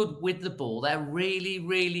just good with the ball; they're really,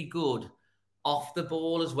 really good off the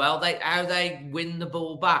ball as well. How they win the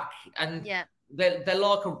ball back, and they're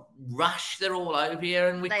like a rush. They're all over here,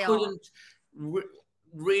 and we couldn't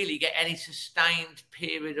really get any sustained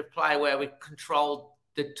period of play where we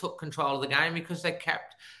took control of the game because they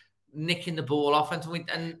kept nicking the ball off, I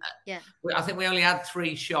think we only had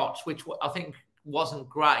 3 shots, which I think wasn't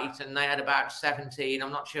great, and they had about 17.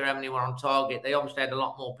 I'm not sure how many were on target. They obviously had a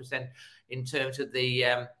lot more percent in terms of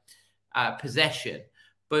the possession,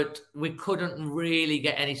 but we couldn't really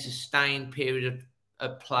get any sustained period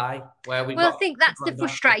of play where we. Well, I think that's the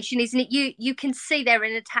frustration, isn't it? You can see they're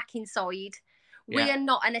an attacking side. We are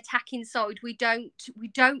not an attacking side. We don't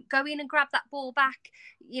go in and grab that ball back.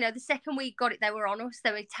 The second we got it, they were on us.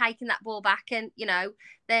 They were taking that ball back, and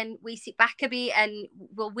then we sit back a bit and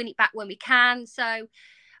we'll win it back when we can. So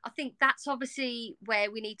I think that's obviously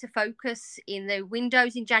where we need to focus in the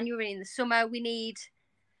windows in January, in the summer. We need,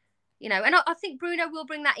 and I think Bruno will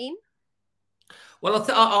bring that in. Well,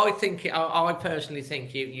 I personally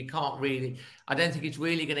think you can't really. I don't think he's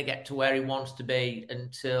really going to get to where he wants to be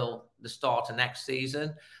until the start of next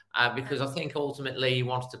season, because I think ultimately he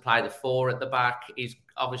wants to play the 4 at the back. He's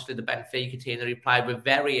obviously the Benfica team that he played with,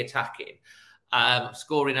 very attacking,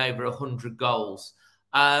 scoring over 100 goals.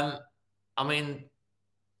 And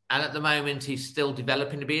at the moment he's still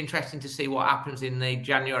developing. It'll be interesting to see what happens in the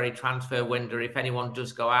January transfer window. If anyone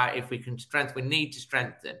does go out, if we can strengthen, we need to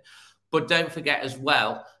strengthen. But don't forget as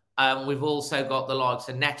well, we've also got the likes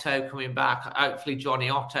of Neto coming back. Hopefully Johnny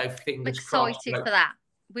Otto, fingers crossed. Excited for that.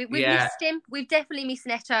 We've missed him. We've definitely missed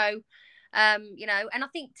Neto. And I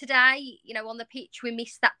think today, on the pitch, we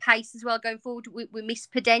missed that pace as well going forward. We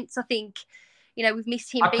missed Podence. I think, we've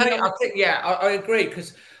missed him. I agree,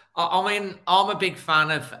 because I'm a big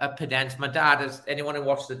fan of Podence. My dad, as anyone who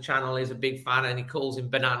watches the channel, is a big fan, and he calls him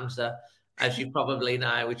Bonanza, as you probably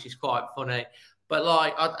know, which is quite funny.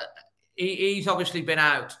 But he's obviously been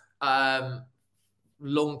out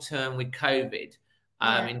long term with COVID.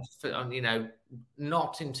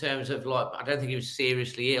 Not in terms of I don't think he was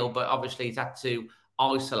seriously ill, but obviously he's had to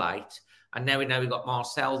isolate. And now we know we've got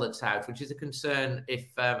Marcel that's out, which is a concern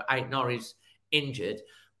if Aït-Nouri is injured.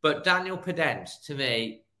 But Daniel Podence, to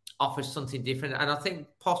me, offers something different. And I think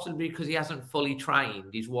possibly because he hasn't fully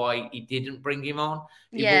trained is why he didn't bring him on.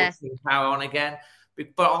 He brought Power on again.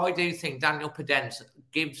 But I do think Daniel Podence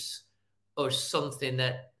gives us something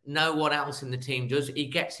that no one else in the team does. He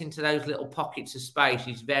gets into those little pockets of space.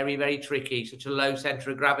 He's very, very tricky, such a low centre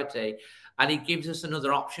of gravity. And he gives us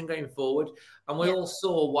another option going forward. And we all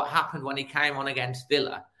saw what happened when he came on against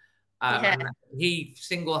Villa. He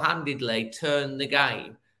single-handedly turned the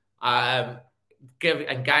game and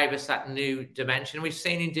gave us that new dimension. We've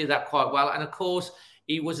seen him do that quite well. And, of course,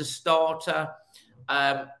 he was a starter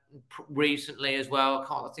recently as well.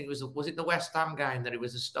 I think it was it the West Ham game that he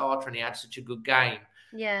was a starter and he had such a good game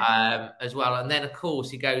as well. And then, of course,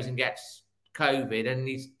 he goes and gets COVID and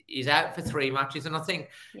he's out for 3 matches. And I think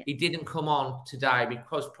he didn't come on today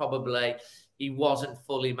because probably he wasn't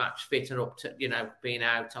fully match fit or up to, being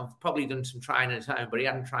out. I've probably done some training at home, but he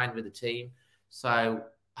hadn't trained with the team. So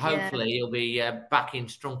hopefully he'll be back in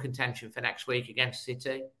strong contention for next week against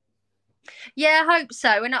City. Yeah, I hope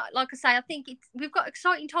so. And like I say, I think we've got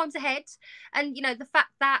exciting times ahead. And, the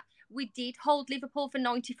fact that we did hold Liverpool for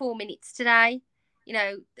 94 minutes today,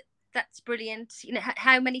 that's brilliant. You know,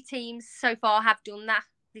 how many teams so far have done that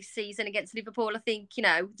this season against Liverpool? I think, you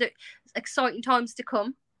know, exciting times to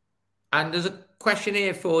come. And there's a question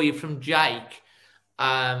here for you from Jake,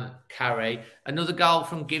 Carrie. Another goal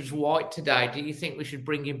from Gibbs White today. Do you think we should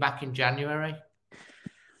bring him back in January?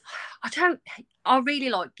 I really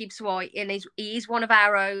like Gibbs White, and he is one of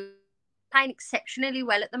our own, playing exceptionally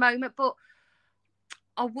well at the moment, but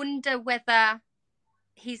I wonder whether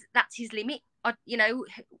that's his limit. You know,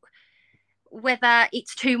 whether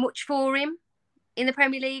it's too much for him in the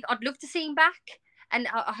Premier League. I'd love to see him back, and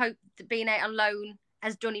I hope that being out on loan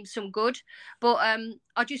has done him some good. But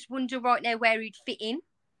I just wonder right now where he'd fit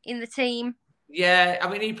in the team. Yeah, I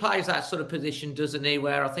mean, he plays that sort of position, doesn't he,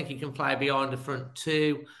 where I think he can play behind the front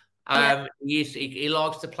too. He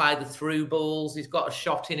likes to play the through balls. He's got a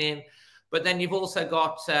shot in him. But then you've also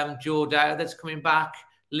got Jordan that's coming back,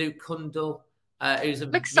 Luke Kundle, who's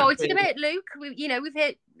I'm excited about Luke. We've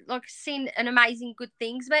seen an amazing good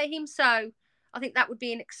things about him. So I think that would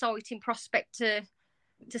be an exciting prospect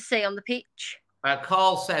to see on the pitch.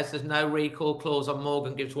 Carl says there's no recall clause on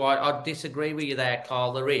Morgan Gibbs White. I disagree with you there,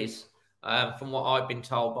 Carl. There is. From what I've been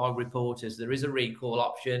told by reporters, there is a recall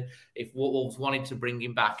option. If Wolves wanted to bring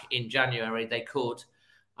him back in January, they could.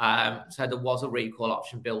 So there was a recall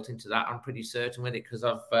option built into that. I'm pretty certain with it because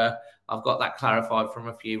I've got that clarified from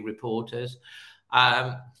a few reporters.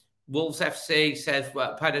 Wolves FC says,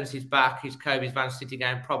 well, Pedence is back. His Kobe's Van City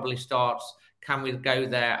game probably starts. Can we go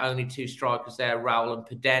there? Only 2 strikers there, Raul and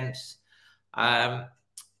Pedence.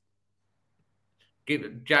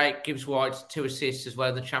 Jake Gibbs White's 2 assists as well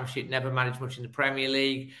in the Championship. Never managed much in the Premier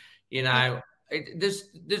League. You know, there's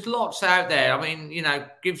lots out there. I mean, you know,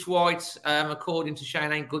 Gibbs White, according to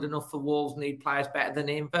Shane, ain't good enough for Wolves. Need players better than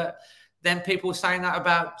him. But then people were saying that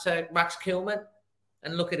about Max Kilman,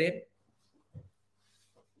 and look at him.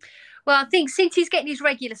 Well, I think since he's getting his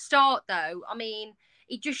regular start, though, I mean,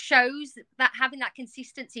 it just shows that having that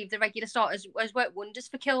consistency of the regular start has worked wonders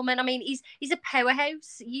for Kilman. I mean, he's a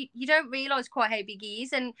powerhouse. You don't realise quite how big he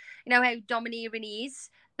is, and you know how domineering he is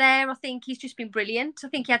there. I think he's just been brilliant. I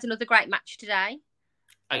think he had another great match today.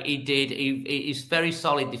 He did. He's very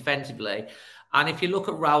solid defensively. And if you look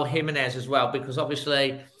at Raul Jimenez as well, because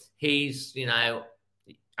obviously he's, you know,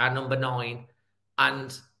 our number 9,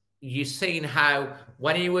 and you've seen how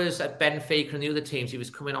when he was at Benfica and the other teams, he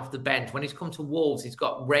was coming off the bench. When he's come to Wolves, he's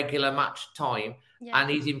got regular match time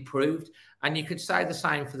and he's improved. And you could say the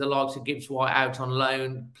same for the likes of Gibbs White out on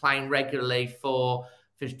loan, playing regularly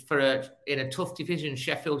in a tough division,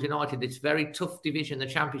 Sheffield United. It's a very tough division, the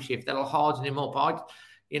Championship. That'll harden him up. I'd,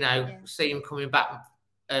 see him coming back,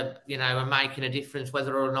 and making a difference,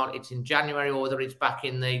 whether or not it's in January or whether it's back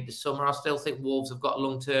in the summer. I still think Wolves have got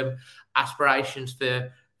long-term aspirations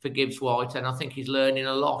for Gibbs White, and I think he's learning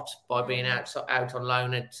a lot by being out on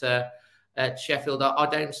loan at Sheffield. I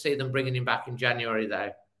don't see them bringing him back in January, though.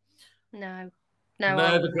 No.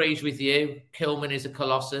 Merv agrees with you. Kilman is a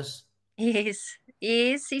colossus. He is.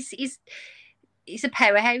 He's a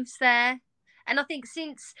powerhouse there. And I think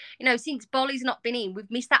since Bolly's not been in, we've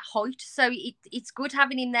missed that height. So it's good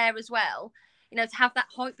having him there as well, to have that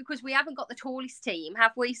height, because we haven't got the tallest team,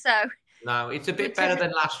 have we? So no, it's a bit better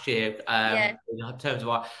than last year in terms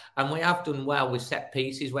of and we have done well with set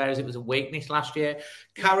pieces, whereas it was a weakness last year.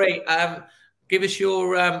 Carrie, give us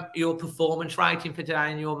your performance rating for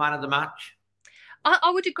today and your man of the match.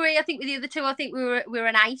 I would agree. I think with the other two, I think we were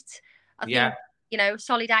an 8. I think,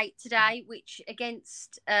 solid 8 today, which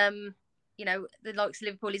against the likes of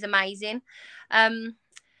Liverpool is amazing. And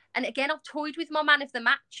again, I've toyed with my man of the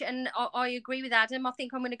match, and I agree with Adam. I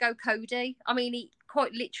think I'm going to go Cody. I mean, he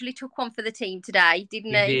quite literally took one for the team today,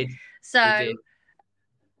 didn't he? He did. So he did.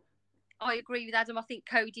 I agree with Adam. I think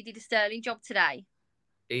Cody did a sterling job today.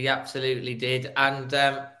 He absolutely did. And,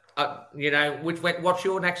 what's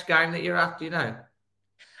your next game that you're at, do you know?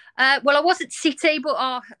 Well, I was at City, but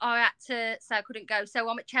I had to say I couldn't go. So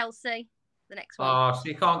I'm at Chelsea, the next one. Oh, so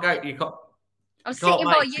you can't go. I was sitting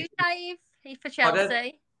by you, Dave, for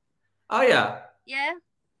Chelsea. Oh, yeah? Yeah.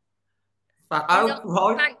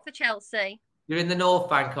 Right. Bank for Chelsea. You're in the North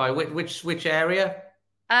Bank, are you? Which area?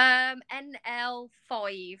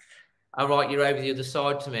 NL5. Oh, right, you're over the other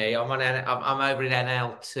side to me. I'm over in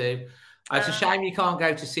NL2. It's a shame you can't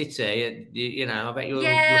go to City. I bet you're...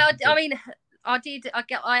 Yeah, I mean, I did. I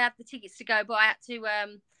had the tickets to go, but I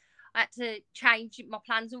had to change my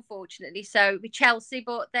plans, unfortunately. So with Chelsea,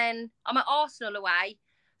 but then I'm at Arsenal away.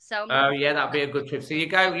 So that'd be a good trip. So you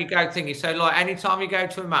go thinking. So like anytime you go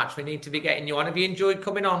to a match, we need to be getting you on. Have you enjoyed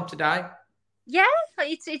coming on today? Yeah,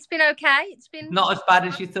 it's been okay. It's been not as bad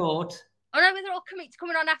as you thought. I don't know whether I'll commit to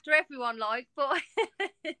coming on after everyone, but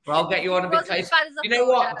Well, I'll get you on a bit wasn't later. as bad as I Do you know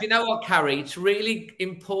thought, what? no. Do you know what, Carrie? It's really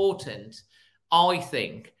important, I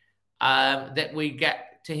think, that we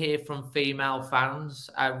get to hear from female fans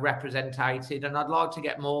represented, and I'd like to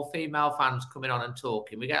get more female fans coming on and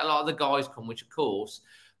talking. We get a lot of the guys come, which of course,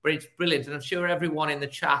 but it's brilliant, and I'm sure everyone in the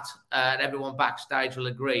chat and everyone backstage will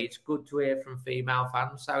agree. It's good to hear from female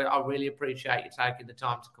fans, so I really appreciate you taking the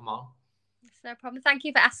time to come on. It's no problem. Thank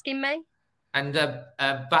you for asking me. And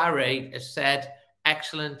Barry has said,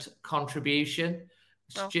 excellent contribution.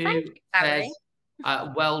 Well, Stu thank you, Barry. says,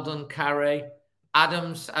 well done, Carrie.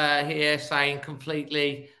 Adam's here saying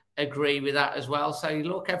completely agree with that as well. So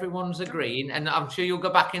look, everyone's agreeing, and I'm sure you'll go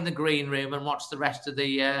back in the green room and watch the rest of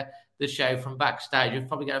the show from backstage. You'll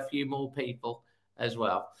probably get a few more people as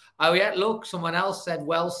well. Oh yeah, look, someone else said,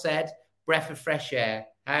 well said, breath of fresh air.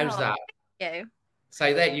 How's that? Thank you.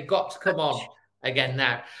 So there, you've got to come on again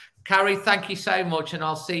now. Carrie, thank you so much, and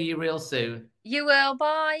I'll see you real soon. You will.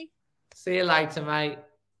 Bye. See you later, mate.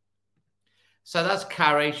 So that's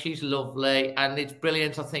Carrie. She's lovely, and it's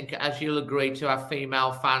brilliant, I think, as you'll agree, to have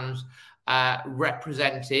female fans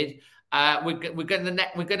represented. We're going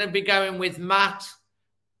to be going with Matt,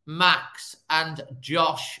 Max, and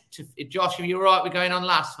Josh. Josh, are you all right? We're going on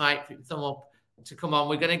last, mate. Thumb up to come on.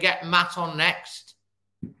 We're going to get Matt on next.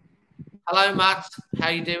 Hello, Matt. How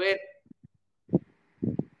you doing?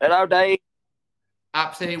 Hello, Dave.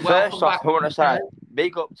 Absolutely. Welcome First off, back. I want to say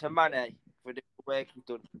big up to Manny for the work he's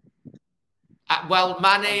done. Well,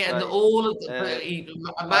 Manny and all of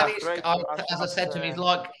Manny's, great. as I said to him,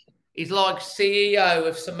 he's like CEO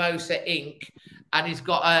of Samosa Inc. And he's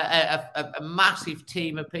got a massive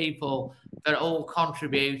team of people that all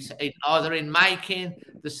contribute either in making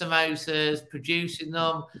the samosas, producing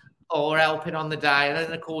them, or helping on the day. And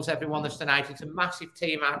then, of course, everyone that's donated. It's a massive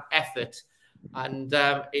team effort. And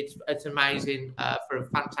it's amazing for a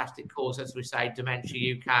fantastic cause, as we say,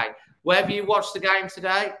 Dementia UK. Where have you watched the game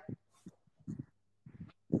today?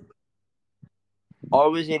 I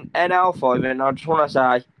was in NL5, and I just want to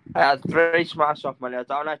say I had 3 smash off money. I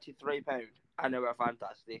donated £3, and they were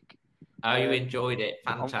fantastic. Oh, you enjoyed it?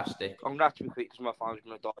 Fantastic. I'm going to have to be quick because my phone's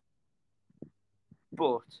going to die.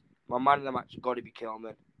 But my man of the match has got to be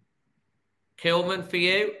Kilman. Kilman for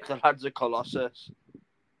you? The lad's a colossus.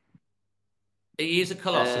 He is a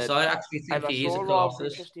colossus. I actually think he is a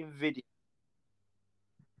colossus.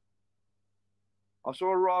 I saw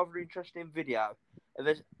a rather interesting video of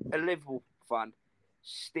a Liverpool fan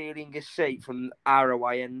stealing a seat from our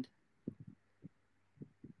away end.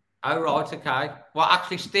 Oh, right, okay. Well,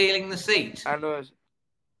 actually stealing the seat? And I was...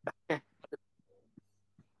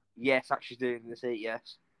 yes, actually stealing the seat,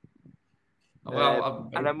 yes. Well,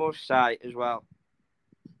 and I must say as well,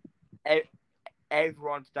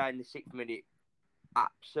 everyone today in the 6th minute,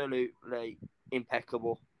 absolutely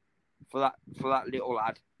impeccable for that little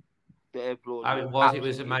lad. It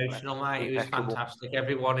was emotional, mate. It was fantastic.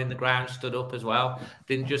 Everyone in the ground stood up as well.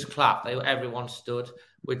 Didn't just clap. Everyone stood,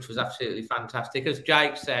 which was absolutely fantastic. As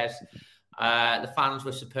Jake says, the fans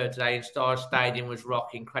were superb today. And Star Stadium was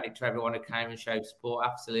rocking. Credit to everyone who came and showed support.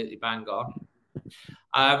 Absolutely bang on.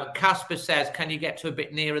 Casper says, can you get to a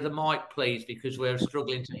bit nearer the mic, please? Because we're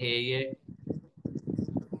struggling to hear you.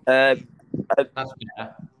 That's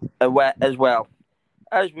better. As well.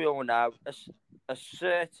 As we all know, a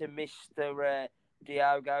certain Mr.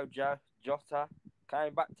 Diogo Jota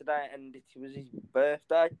came back today, and it was his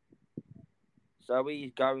birthday. So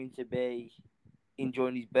he's going to be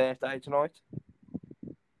enjoying his birthday tonight.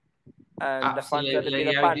 And absolutely, the fans had a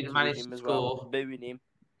bit of he didn't manage to score. Booing him.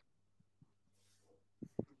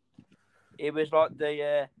 It was like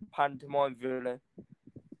the pantomime villain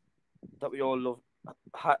that we all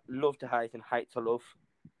love to hate and hate to love.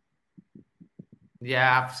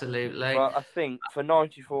 Yeah, absolutely. Well, I think for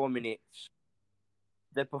 94 minutes,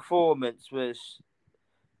 the performance was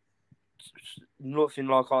nothing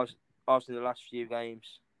like I've seen the last few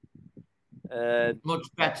games. Much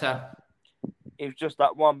better. It was just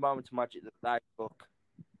that one moment of magic that they took.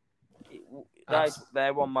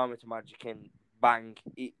 Their one moment of magic and bang,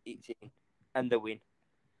 it's in, and the win.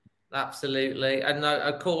 Absolutely. And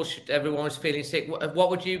of course, everyone was feeling sick.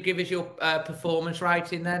 What would you give as your performance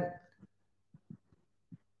rating then?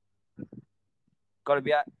 Got to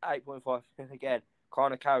be at 8.5 again.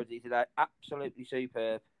 Kind of carried it today. Absolutely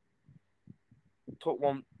superb. Took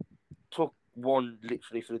one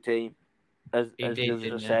literally for the team, as I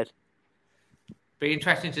said. Be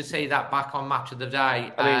interesting to see that back on Match of the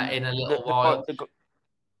Day in a little while.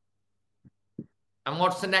 And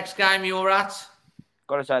what's the next game you're at?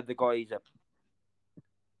 Got to say the guys are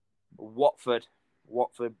Watford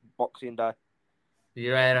Boxing Day.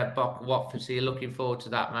 You're out at Watford, so you're looking forward to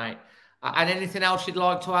that, mate. And anything else you'd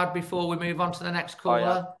like to add before we move on to the next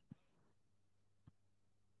caller?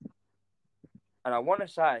 And I want to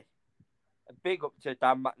say a big up to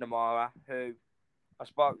Dan McNamara, who I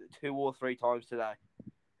spoke to 2 or 3 times today,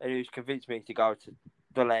 and who's convinced me to go to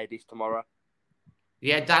the ladies tomorrow.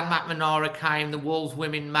 Yeah, Dan McNamara came, the Wolves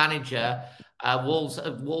women manager. Wolves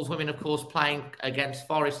women, of course, playing against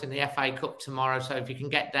Forest in the FA Cup tomorrow. So if you can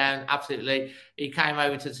get down, absolutely. He came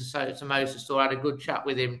over to Samosa Store, had a good chat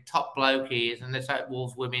with him. Top bloke he is, and let's hope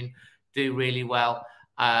Wolves women do really well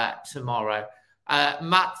tomorrow.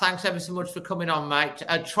 Matt, thanks ever so much for coming on, mate.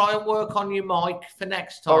 Try and work on your mic for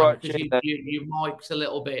next time, right, because your mic's a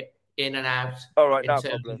little bit in and out in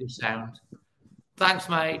terms of the sound. Thanks,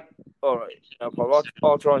 mate. All right, no problem.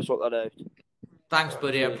 I'll try and sort that out. Thanks,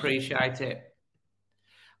 buddy. I appreciate it.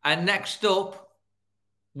 And next up,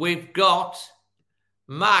 we've got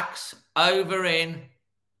Max over in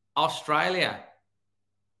Australia.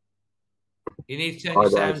 You need to turn your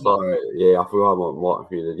sound on. Sorry. Yeah, I forgot my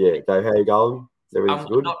mic muted. Yeah, Dave, how you going? Everything's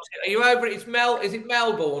good? Are you over? Is it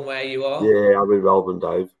Melbourne where you are? Yeah, I'm in Melbourne,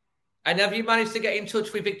 Dave. And have you managed to get in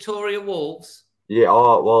touch with Victoria Wolves? Yeah,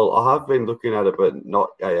 well, I have been looking at it, but not.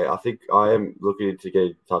 I think I am looking to get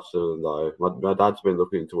in touch with them though. My dad's been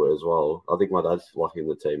looking into it as well. I think my dad's liking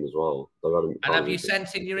the team as well. And have you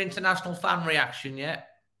sent in your international fan reaction yet?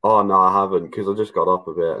 Oh no, I haven't, because I just got up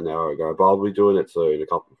about an hour ago. But I'll be doing it soon.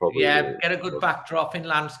 Yeah, get a good backdrop in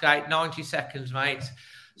landscape. 90 seconds, mate.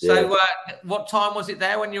 So, what time was it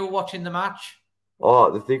there when you were watching the match?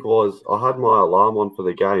 Oh, the thing was, I had my alarm on for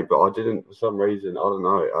the game, but I didn't, for some reason, I don't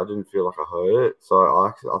know, I didn't feel like I heard it. So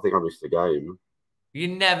I think I missed the game. You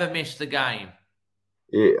never missed the game?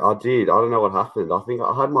 Yeah, I did. I don't know what happened. I think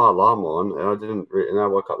I had my alarm on, and I didn't, and I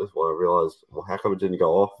woke up this morning and realised, well, how come it didn't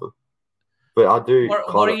go off? But I do.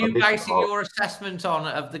 What are you basing your assessment on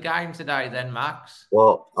of the game today, then, Max?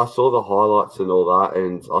 Well, I saw the highlights and all that,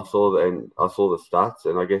 and I saw the stats,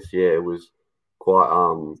 and I guess it was quite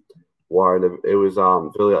worrying. It was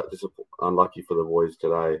really unlucky for the boys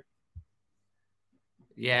today.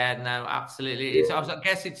 Yeah, no, absolutely. Yeah. I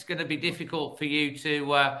guess it's going to be difficult for you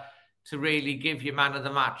to really give your man of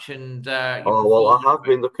the match. And I have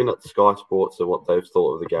been looking at Sky Sports and what they've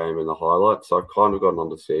thought of the game and the highlights. So I've kind of got an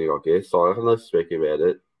understanding, I guess. So I can only speak about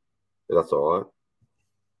it. But that's all right.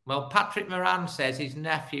 Well, Patrick Moran says his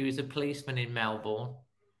nephew is a policeman in Melbourne.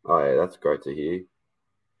 Oh, yeah, that's great to hear.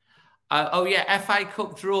 FA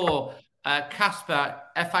Cup draw. Casper,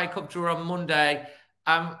 FA Cup draw on Monday.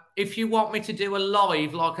 If you want me to do a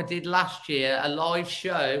live like I did last year, a live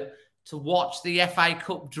show to watch the FA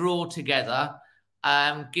Cup draw together,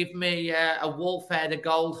 give me a Wolfhead, a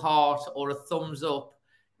gold heart, or a thumbs up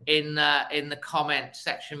in the comment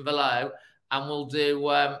section below, and we'll do.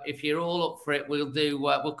 If you're all up for it,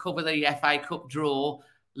 we'll cover the FA Cup draw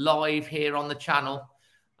live here on the channel,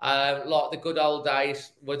 like the good old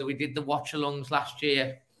days, whether we did the watch-alongs last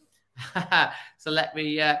year. So let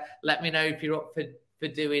me know if you're up for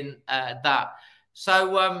doing that.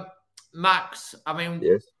 So, Max, I mean,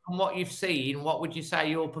 yes. From what you've seen, what would you say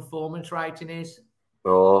your performance rating is?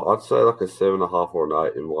 Oh, I'd say like a 7.5 or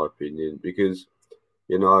an 8 in my opinion, because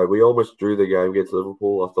we almost drew the game against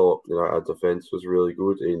Liverpool. I thought our defense was really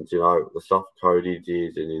good, and the stuff Cody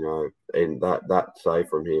did, and and that save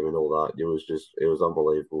from him and all that, it was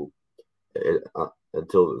unbelievable.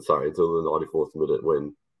 Until the 94th minute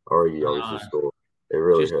when Origi obviously scored. It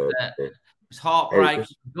really hurt. It's heartbreaking,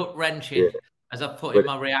 gut wrenching. Yeah. As I put in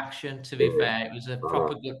my reaction, to be fair, it was a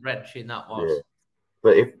proper gut wrenching that was. Yeah.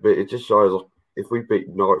 But it just shows, if we beat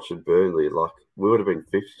Norwich and Burnley, like we would have been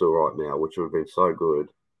 5th still right now, which would have been so good.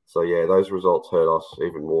 So yeah, those results hurt us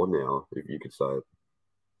even more now, if you could say it.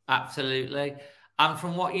 Absolutely. And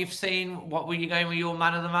from what you've seen, what were you going with your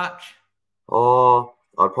man of the match? Oh,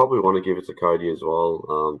 I'd probably want to give it to Cody as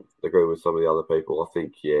well. Agree with some of the other people. I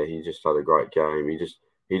think, he just had a great game.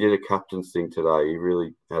 He did a captain's thing today. He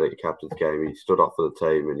really had a captain's game. He stood up for the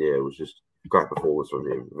team, and it was just a great performance from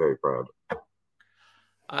him. Very proud.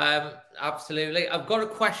 Absolutely. I've got a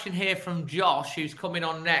question here from Josh, who's coming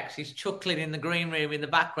on next. He's chuckling in the green room in the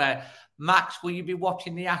background. Max, will you be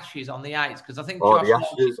watching the Ashes on the 8th? Because I think Josh the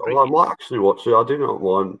Ashes. I might actually watch it. I do not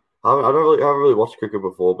mind. I haven't really watched cricket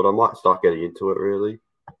before, but I might start getting into it really.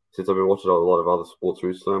 Since I've been watching a lot of other sports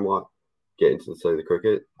recently, I might get into the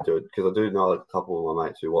cricket, because I do know a couple of my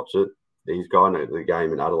mates who watch it. He's going to the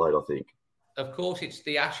game in Adelaide, I think. Of course, it's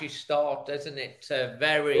the Ashes start, doesn't it?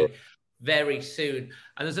 Very soon.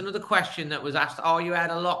 And there's another question that was asked: are you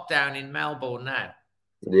out of lockdown in Melbourne now?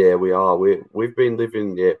 Yeah, we are. We've been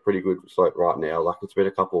living pretty good like right now. Like it's been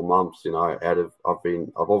a couple of months,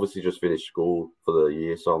 I've obviously just finished school for the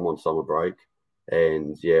year, so I'm on summer break,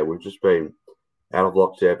 and we've just been out of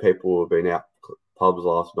lockdown. People have been out pubs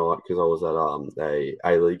last night because I was at a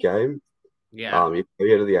A-League game. Yeah. You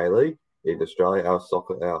heard of the A-League in Australia, our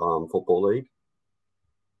football league.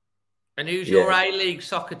 And who's your A-League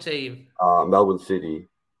soccer team? Melbourne City.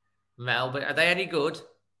 Melbourne. Are they any good?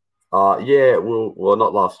 Well,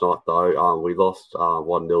 not last night though. We lost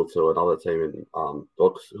 1-0 to another team in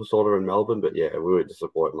sort of in Melbourne, but we were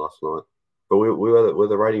disappointed last night. But we're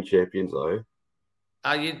the reigning champions though.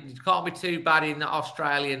 You can't be too bad in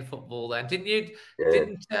Australian football then, didn't you?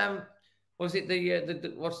 Yeah. Was it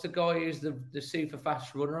the what's the guy who's the super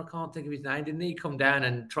fast runner? I can't think of his name. Didn't he come down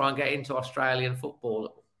and try and get into Australian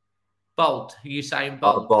football? Bolt, Usain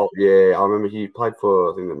Bolt. Bolt, yeah. I remember he played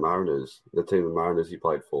for, I think, the Mariners. The team of Mariners he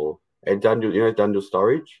played for. And Daniel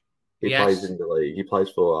Sturridge? He plays in the league. He plays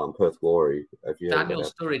for Perth Glory. Daniel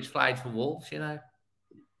Sturridge played for Wolves,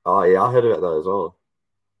 Oh, yeah, I heard about that as well.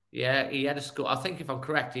 Yeah, he had a score. I think if I'm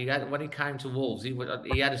correct, when he came to Wolves, went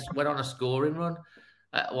on a scoring run.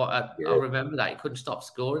 I remember that. He couldn't stop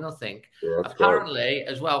scoring, I think. Yeah, apparently,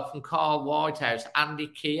 as well, from Carl Whitehouse, Andy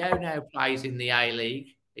Keogh now plays in the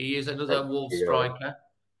A-League. He is another Wolves striker.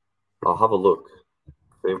 I'll have a look.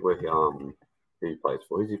 See where who he plays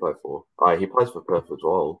for. Who's he play for? He plays for Perth as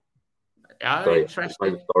well. Oh, so,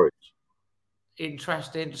 interesting.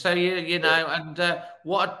 Interesting. So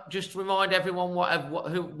just remind everyone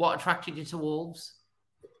what attracted you to Wolves.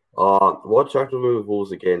 What attracted me with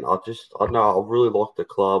Wolves again? I don't know. I really liked the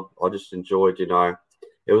club. I just enjoyed. It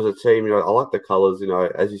was a team. I like the colours.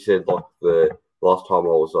 As you said, like the last time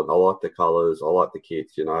I was on, I like the colours. I like the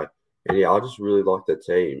kits. And I just really liked the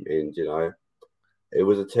team. And it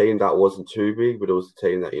was a team that wasn't too big, but it was a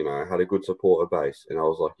team that had a good supporter base. And I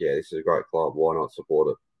was like, this is a great club. Why not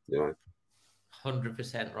support it?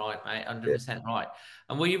 100% right, mate. 100% right.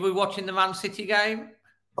 And were you watching the Man City game?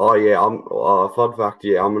 Oh yeah, fun fact.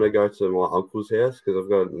 Yeah, I'm gonna go to my uncle's house because I've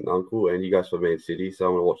got an uncle and he goes for Man City, so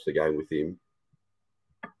I'm gonna watch the game with him.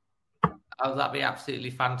 Oh, that'd be absolutely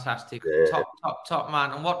fantastic. Yeah. Top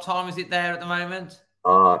man. And what time is it there at the moment?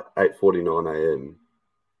 8:49 a.m.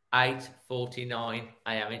 8:49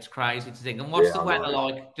 a.m. It's crazy to think. And what's the weather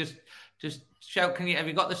like? Just show. Can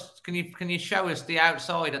you show us the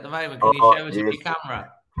outside at the moment? Can you show us with your camera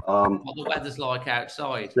what the weather's like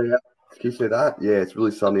outside? Yeah. Can you see that? Yeah, it's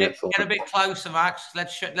really sunny outside. Get a bit closer, Max.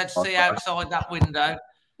 Let's see outside that window.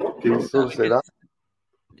 Can you still see that?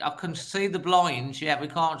 I can see the blinds. Yeah, we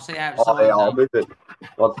can't see outside. Oh, yeah, I'll move it.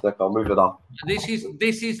 1 sec, I'll move it up. This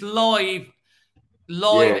is live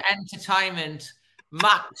entertainment.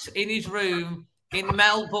 Max in his room in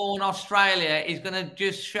Melbourne, Australia, is going to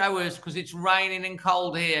just show us, because it's raining and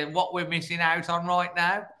cold here, what we're missing out on right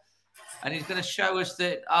now. And he's going to show us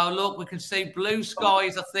that, look, we can see blue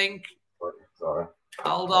skies, I think. Sorry.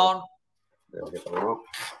 Hold on. Yeah, I'll get that up.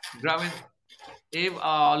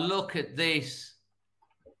 Growing. Look at this.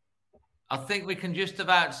 I think we can just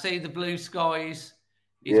about see the blue skies.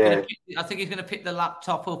 I think he's going to pick the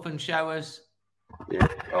laptop up and show us. Yeah.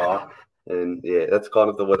 All right. And that's kind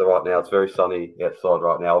of the weather right now. It's very sunny outside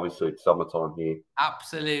right now. Obviously, it's summertime here.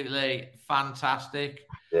 Absolutely fantastic.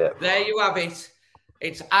 Yeah. There you have it.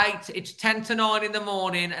 It's 10 to 9 in the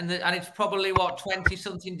morning, and it's probably 20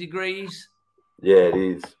 something degrees. Yeah, it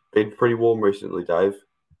is. Been pretty warm recently, Dave.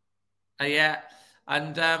 Yeah,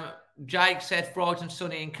 and Jake said bright and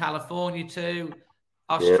sunny in California too.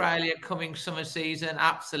 Australia coming summer season,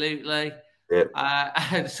 absolutely.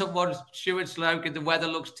 Yeah. Stuart Slogan, the weather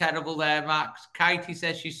looks terrible there, Max. Katie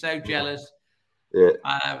says she's so jealous. Yeah.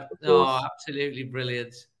 Absolutely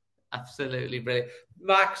brilliant. Absolutely brilliant.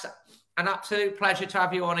 Max, an absolute pleasure to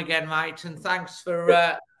have you on again, mate. And thanks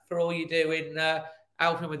for all you do in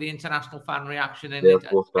helping with the international fan reaction. And of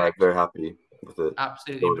course, Dave. Very happy with it.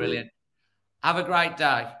 Absolutely brilliant. Have a great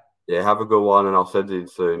day. Yeah, have a good one, and I'll send it in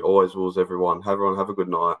soon. Always Wolves, everyone. Everyone, have a good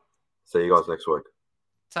night. See you guys next week.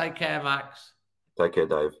 Take care, Max. Take care,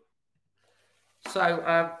 Dave.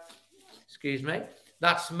 So, excuse me.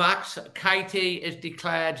 That's Max. Katie has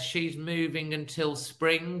declared she's moving until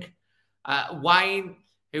spring. Wayne,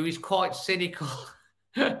 who is quite cynical,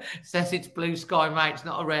 says it's blue sky, mate. It's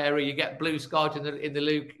not a rare. You get blue sky in the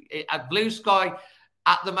Luke. Blue sky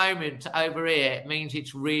at the moment over here means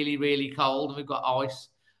it's really, really cold, and we've got ice.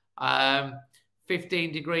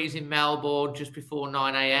 15 degrees in Melbourne just before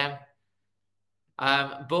 9 a.m.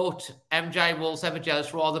 But MJ Wolves ever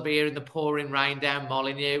jealous, rather be here in the pouring rain down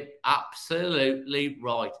Molineux. Absolutely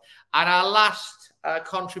right. And our last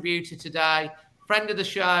contributor today, friend of the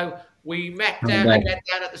show, We met down at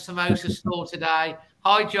the samosa store today.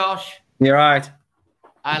 Hi, Josh. You're right.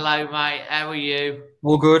 Hello, mate. How are you?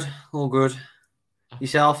 All good. All good.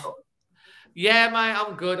 Yourself? Yeah, mate,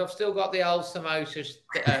 I'm good. I've still got the old samosa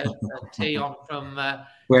tea on from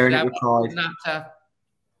wearing it with pride.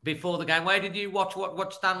 Before the game. Where did you watch?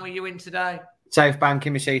 What stand were you in today? South Bank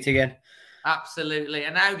in my seat again. Absolutely.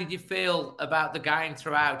 And how did you feel about the game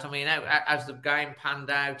throughout? I mean, as the game panned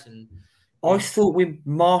out? I thought we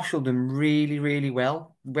marshalled them really, really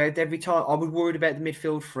well. Where every time I was worried about the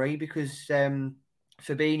midfield three because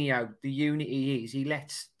Fabinho, the unit he is, he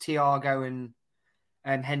lets Thiago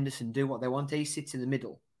and Henderson do what they want. He sits in the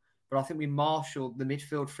middle. But I think we marshalled the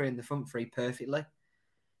midfield three and the front three perfectly.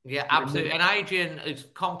 Yeah, absolutely. And Adrian has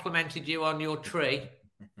complimented you on your tree.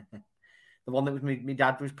 The one that was my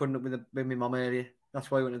dad was putting up with my mum earlier. That's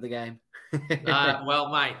why we went to the game. Well,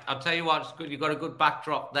 mate, I'll tell you what, it's good. You've got a good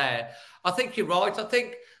backdrop there. I think you're right. I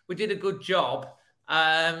think we did a good job.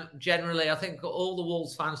 Generally, I think all the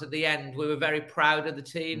Wolves fans at the end, we were very proud of the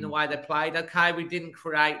team, the way they played. Okay, we didn't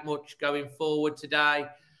create much going forward today.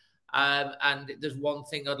 And there's one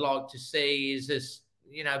thing I'd like to see is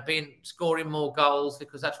scoring more goals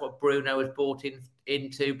because that's what Bruno was brought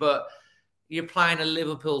into. But you're playing a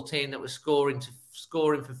Liverpool team that was scoring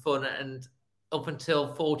for fun, and up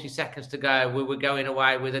until 40 seconds to go, we were going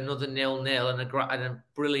away with another 0-0 and a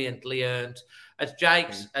brilliantly earned, as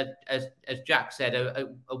Jack said,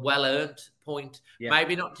 a well-earned point. Yeah.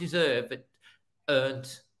 Maybe not deserved, but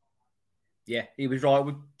earned. Yeah, he was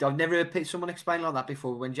right. I've never heard someone explain like that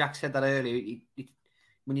before. When Jack said that earlier,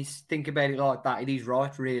 when you think about it like that, it is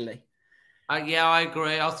right, really. Yeah, I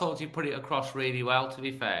agree. I thought he put it across really well, to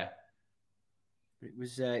be fair. It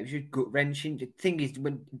was just gut-wrenching. The thing is,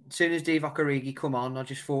 as soon as Divock Origi come on, I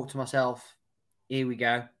just thought to myself, here we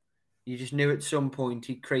go. You just knew at some point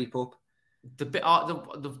he'd creep up. The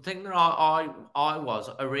thing that I was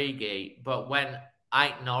Origi, but when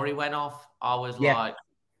Aït-Nouri went off, I was like,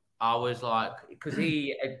 because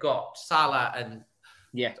he had got Salah and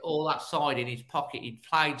all that side in his pocket. He'd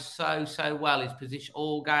played so well his position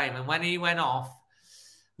all game, and when he went off,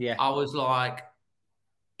 I was like,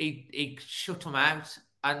 he shut him out.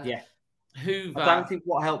 And Hoover, I don't think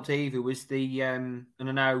what helped either was the and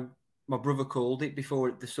I know my brother called it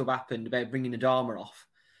before the sub happened about bringing Adama off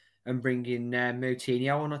and bringing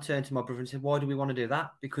Moutinho on. I turned to my brother and said, why do we want to do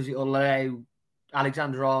that? Because it'll allow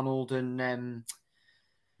Alexander-Arnold and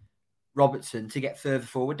Robertson to get further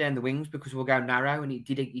forward down the wings because we'll go narrow, and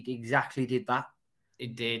it exactly did that.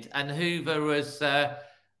 It did. And Hoover was, I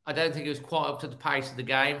don't think he was quite up to the pace of the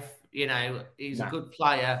game. He's a good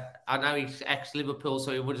player. I know he's ex-Liverpool,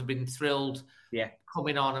 so he would have been thrilled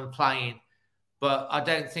coming on and playing. But I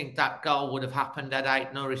don't think that goal would have happened had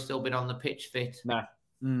Aït-Nouri still been on the pitch fit. No.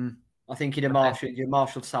 I think he'd have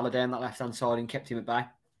marshalled Salah down that left-hand side and kept him at bay.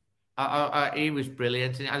 He was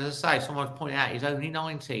brilliant. And as I say, someone's pointed out he's only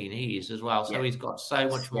 19. He is as well. So he's got so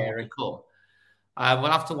much more to come. We'll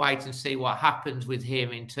have to wait and see what happens with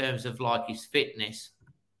him in terms of his fitness.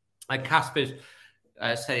 Like Casper's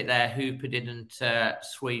said it there, Hooper didn't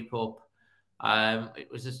sweep up.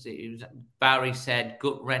 Barry said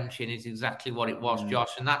gut-wrenching is exactly what it was,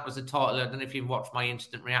 Josh. And that was the title. I don't know if you watched my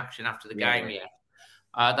instant reaction after the game yet.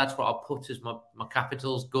 That's what I put as my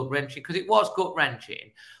capitals, gut-wrenching, because it was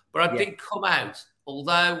gut-wrenching. But I did come out,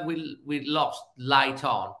 although we lost late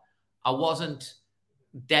on, I wasn't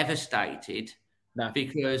devastated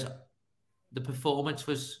because the performance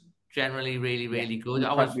was generally really, really good.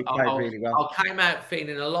 I came out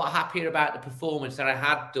feeling a lot happier about the performance that I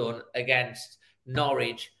had done against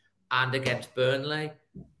Norwich and against Burnley,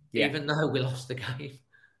 even though we lost the game.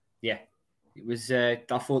 Yeah, it was. I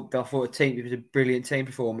thought it was a brilliant team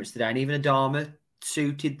performance today, and even Adama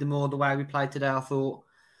suited them all the way we played today. I thought,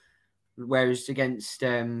 whereas against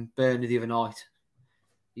Burnley the other night,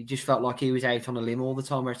 he just felt like he was out on a limb all the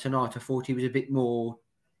time. Whereas tonight, I thought he was a bit more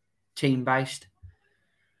team based.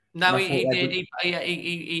 No, he did.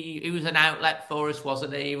 He was an outlet for us,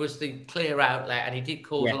 wasn't he? He was the clear outlet, and he did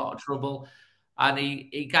cause a lot of trouble. And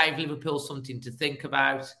he gave Liverpool something to think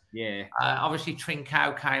about. Yeah. Obviously,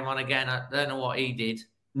 Trincao came on again. I don't know what he did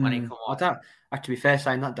when he came on. To be fair,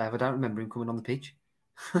 saying that, Dave, I don't remember him coming on the pitch.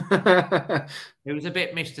 It was a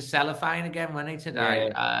bit Mr. Cellophane again, wasn't he,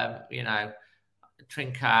 today?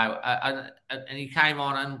 Trincao. And he came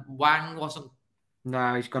on, and Wang wasn't.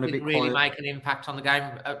 No, he's going to didn't really make an impact on the game.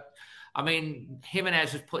 I mean,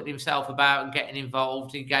 Jimenez was putting himself about and getting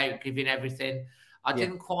involved. He giving everything. I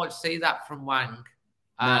didn't quite see that from Wang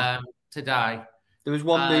today. There was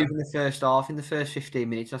one move in the first half, in the first 15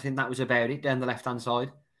 minutes. I think that was about it, down the left-hand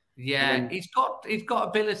side. Yeah, he's got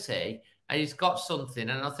ability, and he's got something,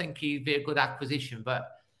 and I think he'd be a good acquisition. But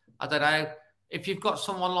I don't know if you've got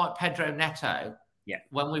someone like Pedro Neto. Yeah.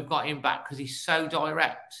 When we've got him back, because he's so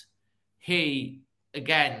direct,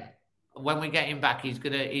 when we get him back, he's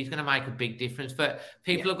gonna make a big difference. But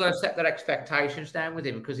people have got to set their expectations down with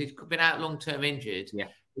him because he's been out long-term injured. Yeah.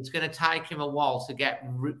 It's going to take him a while to get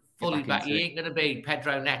fully back. He ain't going to be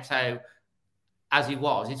Pedro Neto as he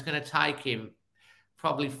was. It's going to take him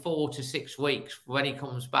probably 4 to 6 weeks when he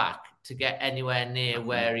comes back to get anywhere near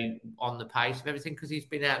where he on the pace of everything because he's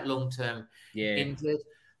been out long-term injured.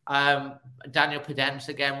 Daniel Podence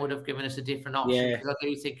again would have given us a different option because I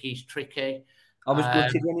do think he's tricky. I was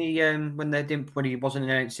gutted when he wasn't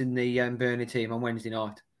announced in the Burnley team on Wednesday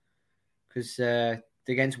night because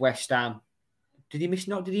against West Ham. Did he miss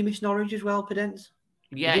Norwich as well, Podence?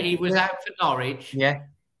 Yeah, he was out for Norwich. Yeah,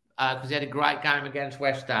 because he had a great game against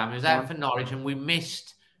West Ham. He was out for Norwich, and we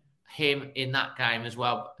missed him in that game as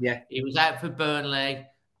well. Yeah, he was out for Burnley,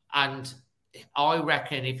 and I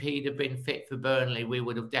reckon if he'd have been fit for Burnley, we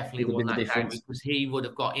would have definitely won that game because he would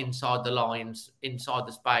have got inside the lines, inside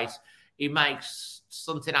the space. He makes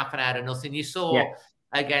something happen out of nothing. You saw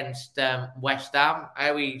against West Ham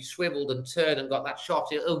how he swiveled and turned and got that shot.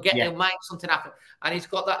 He'll make something happen, and he's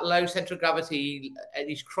got that low centre of gravity. And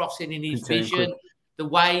he's crossing in his vision. The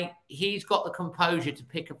way he's got the composure to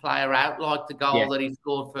pick a player out, like the goal that he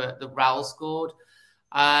scored for the Raul scored.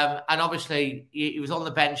 And obviously, he was on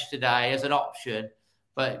the bench today as an option,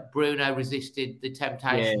 but Bruno resisted the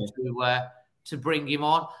temptation to bring him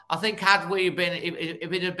on. I think had we been,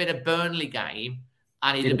 if it had been a Burnley game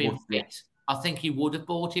and he'd have been fit, I think he would have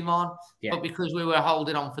brought him on. Yeah. But because we were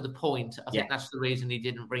holding on for the point, I think that's the reason he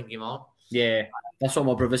didn't bring him on. Yeah, that's what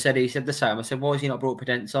my brother said. He said the same. I said, why has he not brought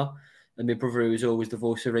Podence on? And my brother, who is always the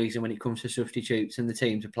voice of reason when it comes to substitutes and the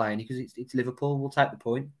teams are playing, because it's Liverpool, we'll take the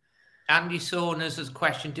point. Andy Saunders has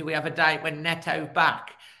questioned, do we have a date when Neto's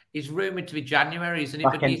back? He's rumoured to be January, isn't it?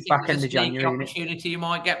 But do you think there's a sneaky opportunity you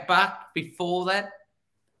might get back before then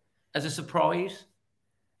as a surprise?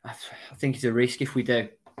 I think it's a risk if we do.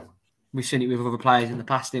 We've seen it with other players in the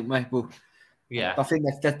past, didn't we? But I think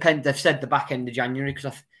they've said the back end of January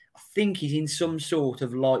because I think he's in some sort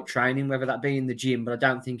of light training, whether that be in the gym, but I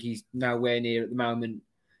don't think he's nowhere near at the moment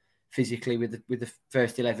physically with the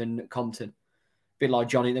first 11 at Compton. A bit like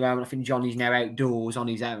Johnny at the moment. I think Johnny's now outdoors on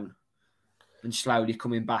his own and slowly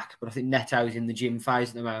coming back. But I think Neto's in the gym phase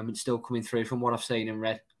at the moment, still coming through from what I've seen and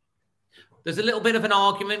read. There's a little bit of an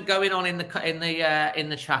argument going on in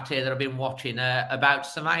the chat here that I've been watching about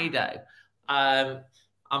Semedo. I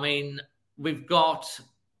mean, we've got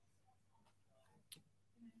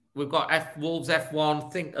Wolves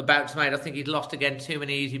F1. Think about Semedo. I think he's lost again. Too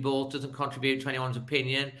many easy balls. Doesn't contribute to anyone's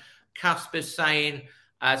opinion. Casper's saying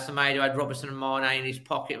Semedo had Robertson and Mane in his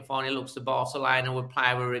pocket and finally looks to Barcelona with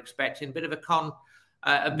player we were expecting. A bit of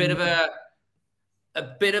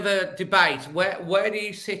a debate. Where do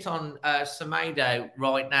you sit on Semedo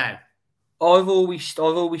right now? I've always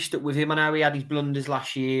stuck with him. I know he had his blunders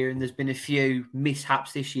last year, and there's been a few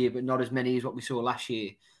mishaps this year, but not as many as what we saw last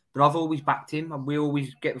year. But I've always backed him, and we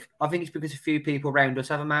always get. I think it's because a few people around us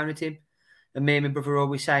have a mounted him, and me and my brother are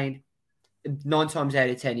always saying 9 times out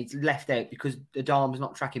of 10 he's left out because Adam's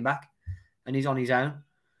not tracking back, and he's on his own,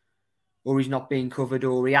 or he's not being covered,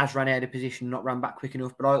 or he has run out of position, not run back quick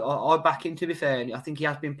enough. But I back him, to be fair. I think he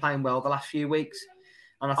has been playing well the last few weeks.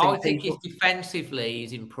 And I think he's defensively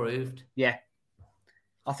he's improved. Yeah.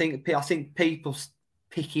 I think people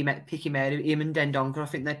pick him out, him and Dendoncker. I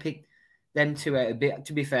think they pick them two out a bit,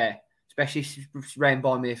 to be fair. Especially round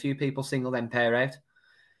by me, a few people single them pair out.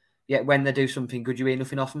 Yet when they do something good, you hear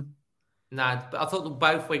nothing off them. No, but I thought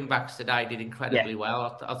both wing-backs today did incredibly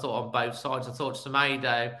well. I thought on both sides. I thought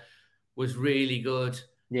Semedo was really good.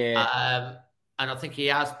 Yeah. And I think he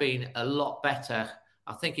has been a lot better.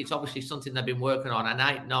 I think it's obviously something they've been working on. And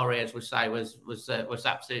Nate Norrie, as we say, was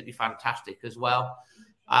absolutely fantastic as well.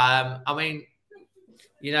 I mean,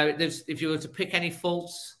 you know, if you were to pick any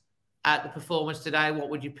faults at the performance today, what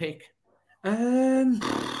would you pick? I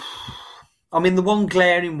mean, the one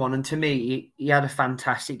glaring one, and to me, he had a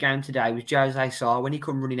fantastic game today, was Jose Sarr when he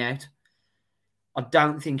come running out. I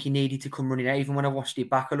don't think he needed to come running out. Even when I watched it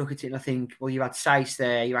back, I look at it and I think, well, you had Saïss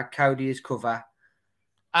there, you had Cody as cover.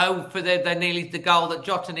 Oh, for the goal that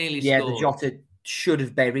Jota nearly scored. Yeah, the Jota should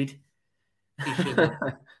have buried. He should have.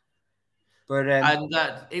 But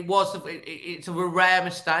it's a rare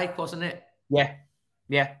mistake, wasn't it? Yeah.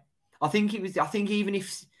 I think it was a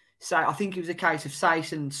case of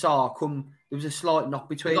Saïss and Sarr come. There was a slight knock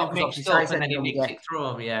between them. Got mixed up and then he nicked it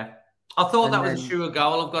through him. Yeah, I thought that was a sure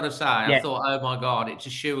goal. I've got to say, I thought, oh my god, it's a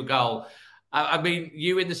sure goal. I mean,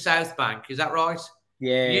 you in the South Bank, is that right?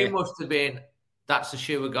 Yeah. You must have been, that's a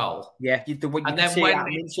shoe a goal. Yeah. And then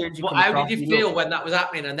how did you feel when that was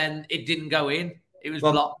happening and then it didn't go in? It was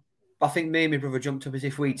blocked. I think me and my brother jumped up as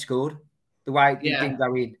if we'd scored. The way it didn't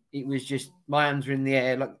go in, it was just my hands were in the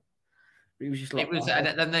air. Like it was just like. It was,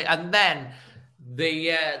 and then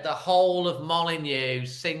the whole of Molineux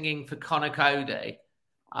singing for Conor Cody.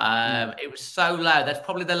 It was so loud. That's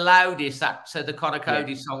probably the loudest that the Conor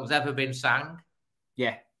Cody song's ever been sang.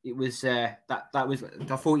 Yeah, it was. That was.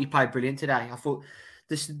 I thought he played brilliant today. I thought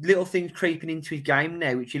there's little things creeping into his game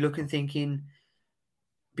now, which you look and thinking.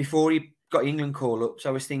 Before he got England call ups, I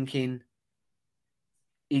was thinking.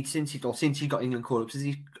 Since he got England call ups,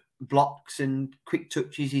 his blocks and quick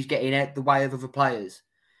touches, he's getting out the way of other players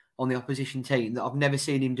on the opposition team that I've never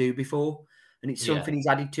seen him do before. And it's something he's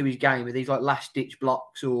added to his game with these like last ditch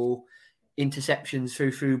blocks or interceptions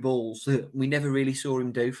through balls that we never really saw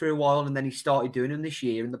him do for a while. And then he started doing them this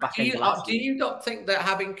year in the back end. Do you not think that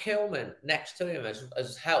having Kilman next to him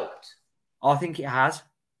has helped? I think it has.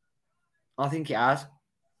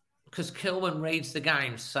 Because Kilman reads the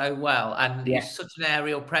game so well and he's such an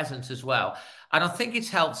aerial presence as well. And I think it's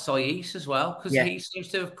helped Soyis as well because he seems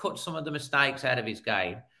to have cut some of the mistakes out of his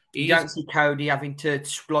game. You don't see Cody having to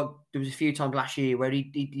slog. There was a few times last year where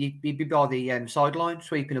he'd be by the sideline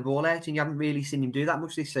sweeping a ball out, and you haven't really seen him do that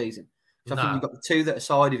much this season. So I think you've got the two that are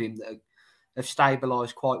side of him that have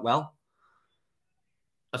stabilised quite well.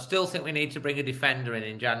 I still think we need to bring a defender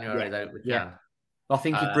in January, though. I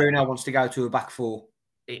think if Bruno wants to go to a back four.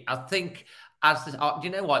 I think do you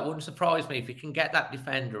know what? It wouldn't surprise me if he can get that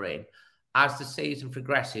defender in. As the season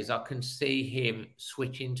progresses, I can see him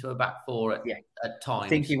switching to a back four at times. I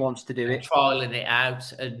think he wants to do it. Trialing it out.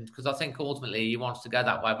 And because I think ultimately he wants to go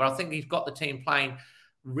that way. But I think he's got the team playing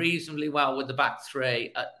reasonably well with the back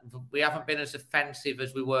three. We haven't been as offensive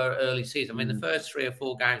as we were early season. I mean, the first 3 or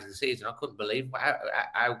 4 games of the season, I couldn't believe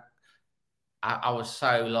how I was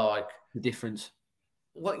so like... The difference.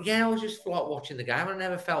 Well, I was just like watching the game. I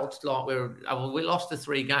never felt like we lost the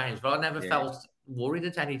 3 games, but I never felt worried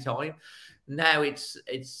at any time. Now it's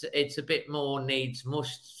a bit more needs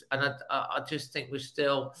must, and I just think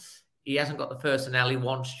he hasn't got the personnel he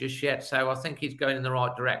wants just yet. So I think he's going in the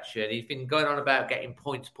right direction. He's been going on about getting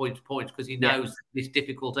points because he knows this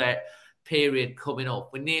difficult period coming up.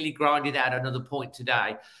 We nearly grinded out another point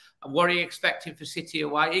today. And what are you expecting for City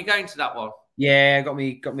away? Are you going to that one? Yeah, got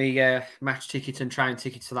me match tickets and train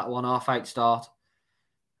tickets to that one, 8:30 start.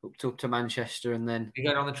 Up to Manchester and then...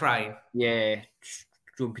 You're going on the train? Yeah,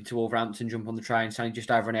 jump into Wolverhampton, jump on the train. It's only just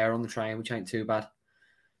over an hour on the train, which ain't too bad.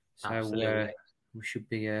 So we should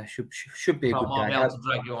be a good day. I might be able to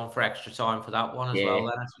drag you on for extra time for that one as well.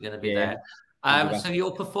 Then that's going to be there. So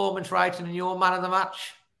your performance rating and your man of the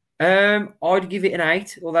match? I'd give it an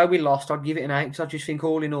 8. Although we lost, I'd give it an 8 because I just think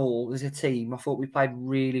all in all, as a team, I thought we played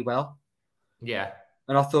really well. Yeah.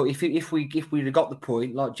 And I thought if we'd have got the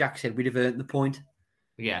point, like Jack said, we'd have earned the point.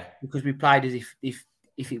 Yeah. Because we played as if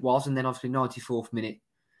it was, and then obviously 94th minute.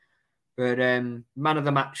 But man of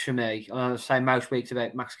the match for me, I say most weeks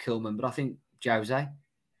about Max Kilman, but I think Jose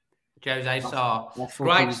Sarr.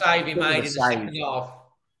 Great save he made in the second half.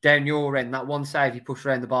 Down your end, that one save he pushed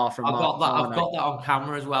around the bar from I've got that on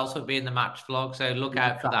camera as well, so it'll be in the match vlog. So look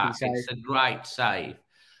out for that. Save. It's a great save.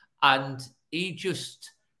 And he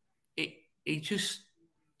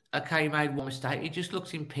made one mistake. He just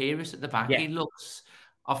looks imperious at the back. He looks...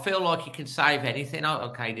 I feel like he can save anything.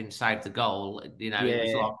 Okay, he didn't save the goal. You know, it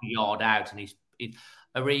was like a yard out, and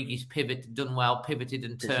Origi's pivoted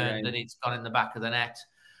and turned, and it's gone in the back of the net.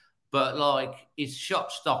 But like his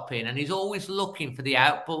shot stopping, and he's always looking for the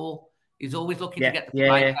out ball. He's always looking to get the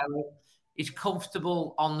play out. He's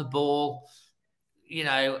comfortable on the ball. You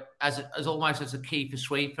know, as almost as a keeper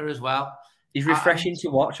sweeper as well. He's refreshing to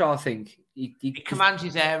watch. I think he commands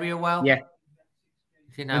his area well. Yeah.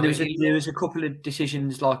 You know, and there was a couple of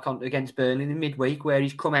decisions like against Burnley in the midweek where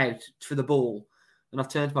he's come out for the ball, and I've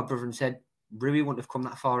turned to my brother and said, "Rui wouldn't have come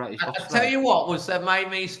that far out." I'll tell you what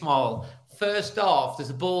made me smile. First off, there's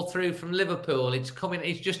a ball through from Liverpool. It's coming.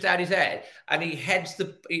 It's just out his head, and he heads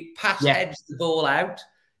the ball out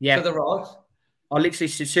to the right. I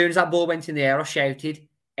literally, as soon as that ball went in the air, I shouted,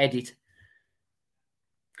 "Edit!"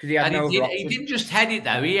 Because he had he didn't just head it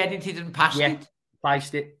though. He edited and passed it.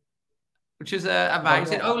 Placed it. Which is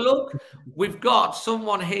amazing. Oh, look, we've got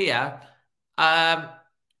someone here.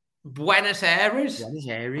 Buenos Aires.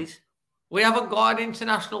 We haven't got an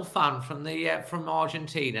international fan from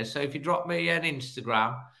Argentina. So if you drop me an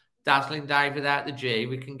Instagram, Dazzling Dave without the G,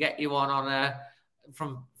 we can get you on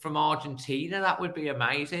from Argentina. That would be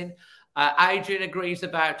amazing. Adrian agrees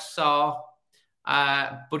about Sarr,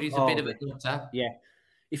 but he's a bit of a nutter. Yeah.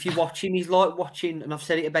 If you watch him, he's like watching, and I've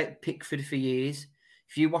said it about Pickford for years.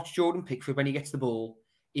 If you watch Jordan Pickford when he gets the ball,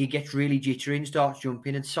 he gets really jittery and starts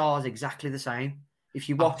jumping, and Sarr's exactly the same. If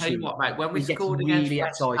you watch him, mate, when we scored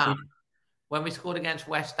against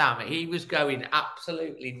West Ham, he was going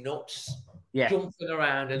absolutely nuts, jumping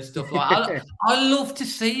around and stuff like that. I love to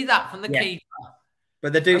see that from the keeper.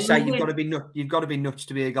 But they do say you've got to be nuts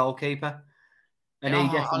to be a goalkeeper. And he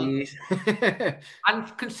definitely is.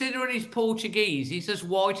 And considering he's Portuguese, he's as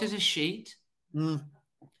white as a sheet.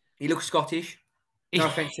 He looks Scottish. No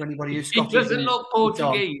offense to anybody who's Scottish. He doesn't look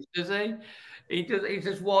Portuguese, does he? He's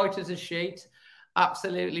as white as a sheet.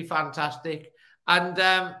 Absolutely fantastic. And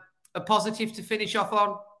a positive to finish off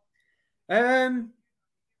on?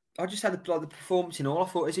 I just had the performance in all. I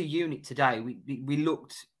thought as a unit today, we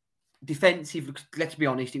looked defensive. Let's be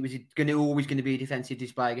honest, it was always going to be a defensive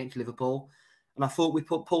display against Liverpool. And I thought we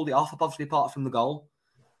pulled it off, obviously apart from the goal.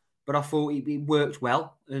 But I thought it worked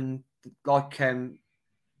well. And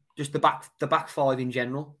just the back five in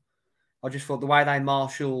general. I just thought the way they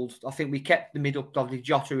marshalled, I think we kept the middle, obviously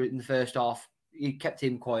Jota in the first half, he kept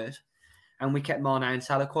him quiet. And we kept Mane and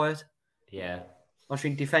Salah quiet. Yeah. I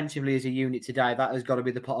think defensively as a unit today, that has got to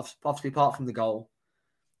be obviously apart from the goal.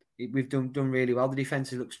 We've done really well. The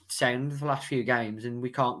defence looks sound for the last few games and we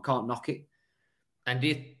can't knock it. And do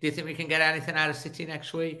you think we can get anything out of City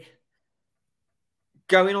next week?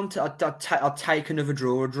 Going on to, I'd take another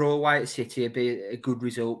draw. A draw away at City would be a good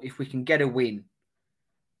result. If we can get a win,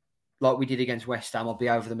 like we did against West Ham, I'll be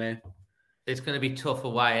over the moon. It's going to be tough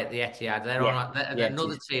away at the Etihad. They're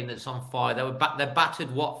another team that's on fire. They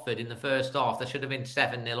battered Watford in the first half. They should have been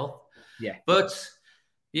 7-0. Yeah, but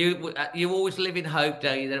you always live in hope,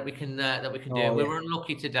 don't you, that we can do it. We were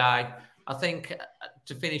unlucky today. I think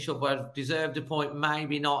to finish up, I deserved a point.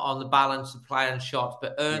 Maybe not on the balance of play and shots,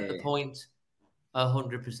 but earned the point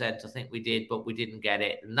 100%. I think we did, but we didn't get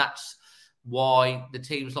it, and that's why the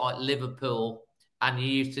teams like Liverpool. And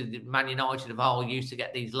Man United of all used to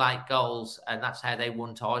get these late goals, and that's how they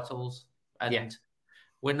won titles. And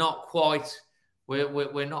we're not quite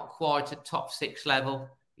at top 6 level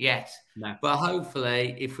yet. No. But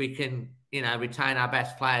hopefully, if we can, retain our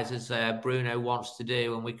best players as Bruno wants to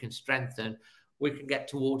do, and we can strengthen, we can get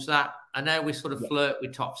towards that. I know we sort of flirt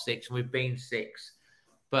with top 6, and we've been 6,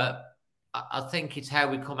 but I think it's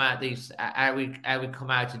how we come out how we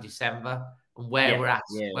come out of December. And where we're at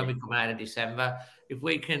when we come out of December. If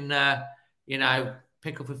we can,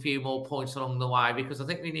 pick up a few more points along the way, because I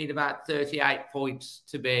think we need about 38 points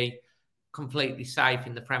to be completely safe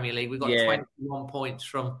in the Premier League. We've got 21 points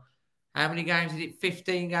from how many games? Is it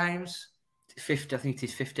 15 games? 50, I think it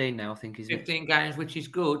is 15 now, I think, isn't 15 games, which is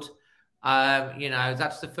good.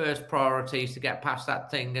 That's the first priority, is to get past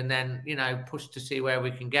that thing and then, push to see where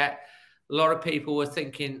we can get. A lot of people were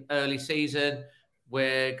thinking early season,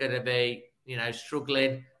 we're going to be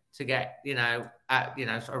struggling to get,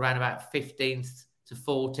 around about 15th to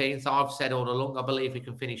 14th. I've said all along, I believe we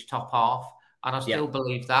can finish top half, and I still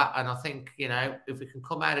believe that. And I think, if we can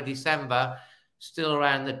come out of December still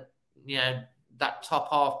around that top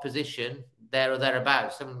half position, there or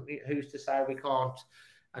thereabouts, and who's to say we can't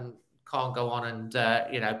go on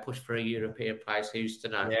and, push for a European place? Who's to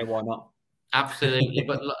know? Yeah, why not? Absolutely.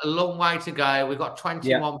 But a long way to go. We've got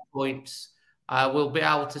 21 points. We'll be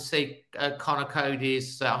able to see Connor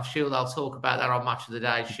Cody's. I'm sure they'll talk about that on Match of the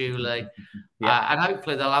Day, surely. And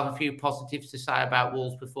hopefully they'll have a few positives to say about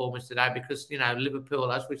Wolves' performance today, because,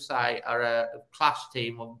 Liverpool, as we say, are a class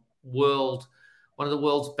team, one of the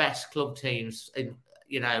world's best club teams in,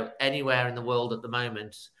 anywhere in the world at the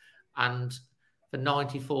moment. And for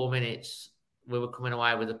 94 minutes, we were coming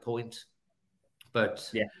away with a point. But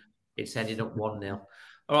it's ended up 1-0.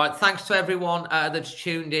 All right, thanks to everyone that's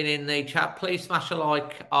tuned in the chat. Please smash a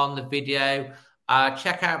like on the video.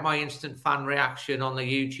 Check out my instant fan reaction on the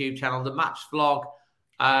YouTube channel. The match vlog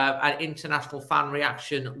and international fan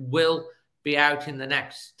reaction will be out in the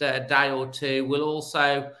next day or two. We'll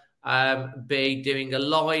also be doing a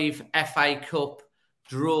live FA Cup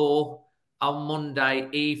draw on Monday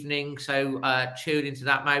evening. So tune into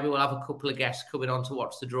that. Maybe we'll have a couple of guests coming on to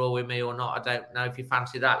watch the draw with me or not. I don't know if you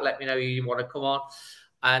fancy that. Let me know who you want to come on.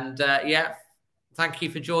 And thank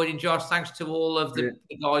you for joining, Josh. Thanks to all of the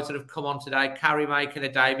guys that have come on today. Carrie making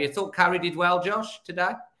a debut. I thought Carrie did well, Josh,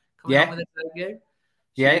 today. Coming on with a debut.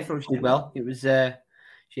 I thought she did well. It was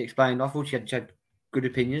she explained. I thought she had good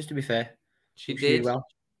opinions, to be fair. She did well.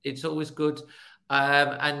 It's always good.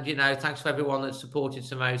 And thanks for everyone that supported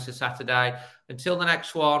Samosa Saturday. Until the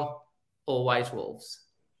next one, always Wolves.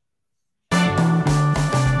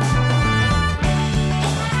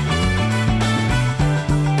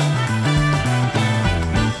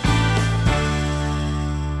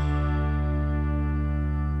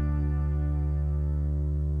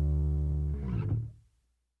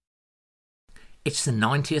 It's the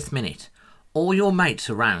 90th minute. All your mates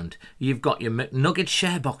around. You've got your McNugget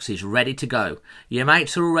share boxes ready to go. Your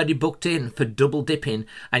mates are already booked in for double dipping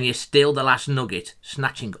and you steal the last nugget,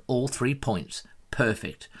 snatching all 3 points.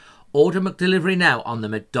 Perfect. Order McDelivery now on the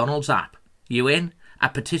McDonald's app. You in?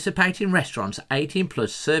 At participating restaurants, 18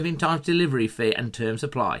 plus serving times, delivery fee and terms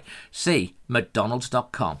apply. See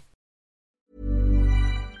mcdonalds.com.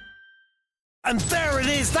 And there it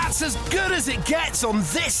is, that's as good as it gets on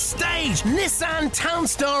this stage. Nissan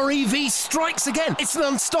Townstar EV strikes again. It's an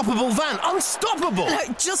unstoppable van, unstoppable.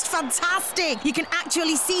 Just fantastic. You can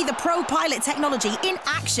actually see the ProPilot technology in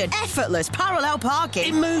action. Effortless parallel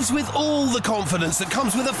parking. It moves with all the confidence that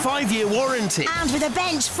comes with a 5-year warranty. And with a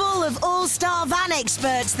bench full of all-star van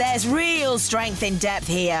experts, there's real strength in depth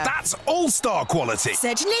here. That's all-star quality.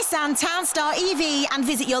 Search Nissan Townstar EV and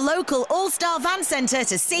visit your local all-star van centre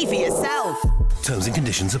to see for yourself. Terms and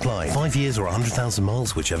conditions apply. 5 years or 100,000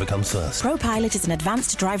 miles, whichever comes first. ProPilot is an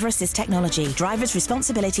advanced driver assist technology. Driver's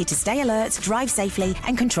responsibility to stay alert, drive safely,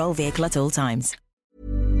 and control vehicle at all times.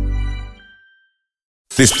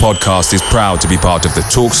 This podcast is proud to be part of the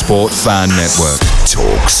TalkSport Fan Network.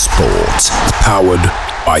 TalkSport.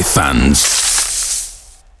 Powered by fans.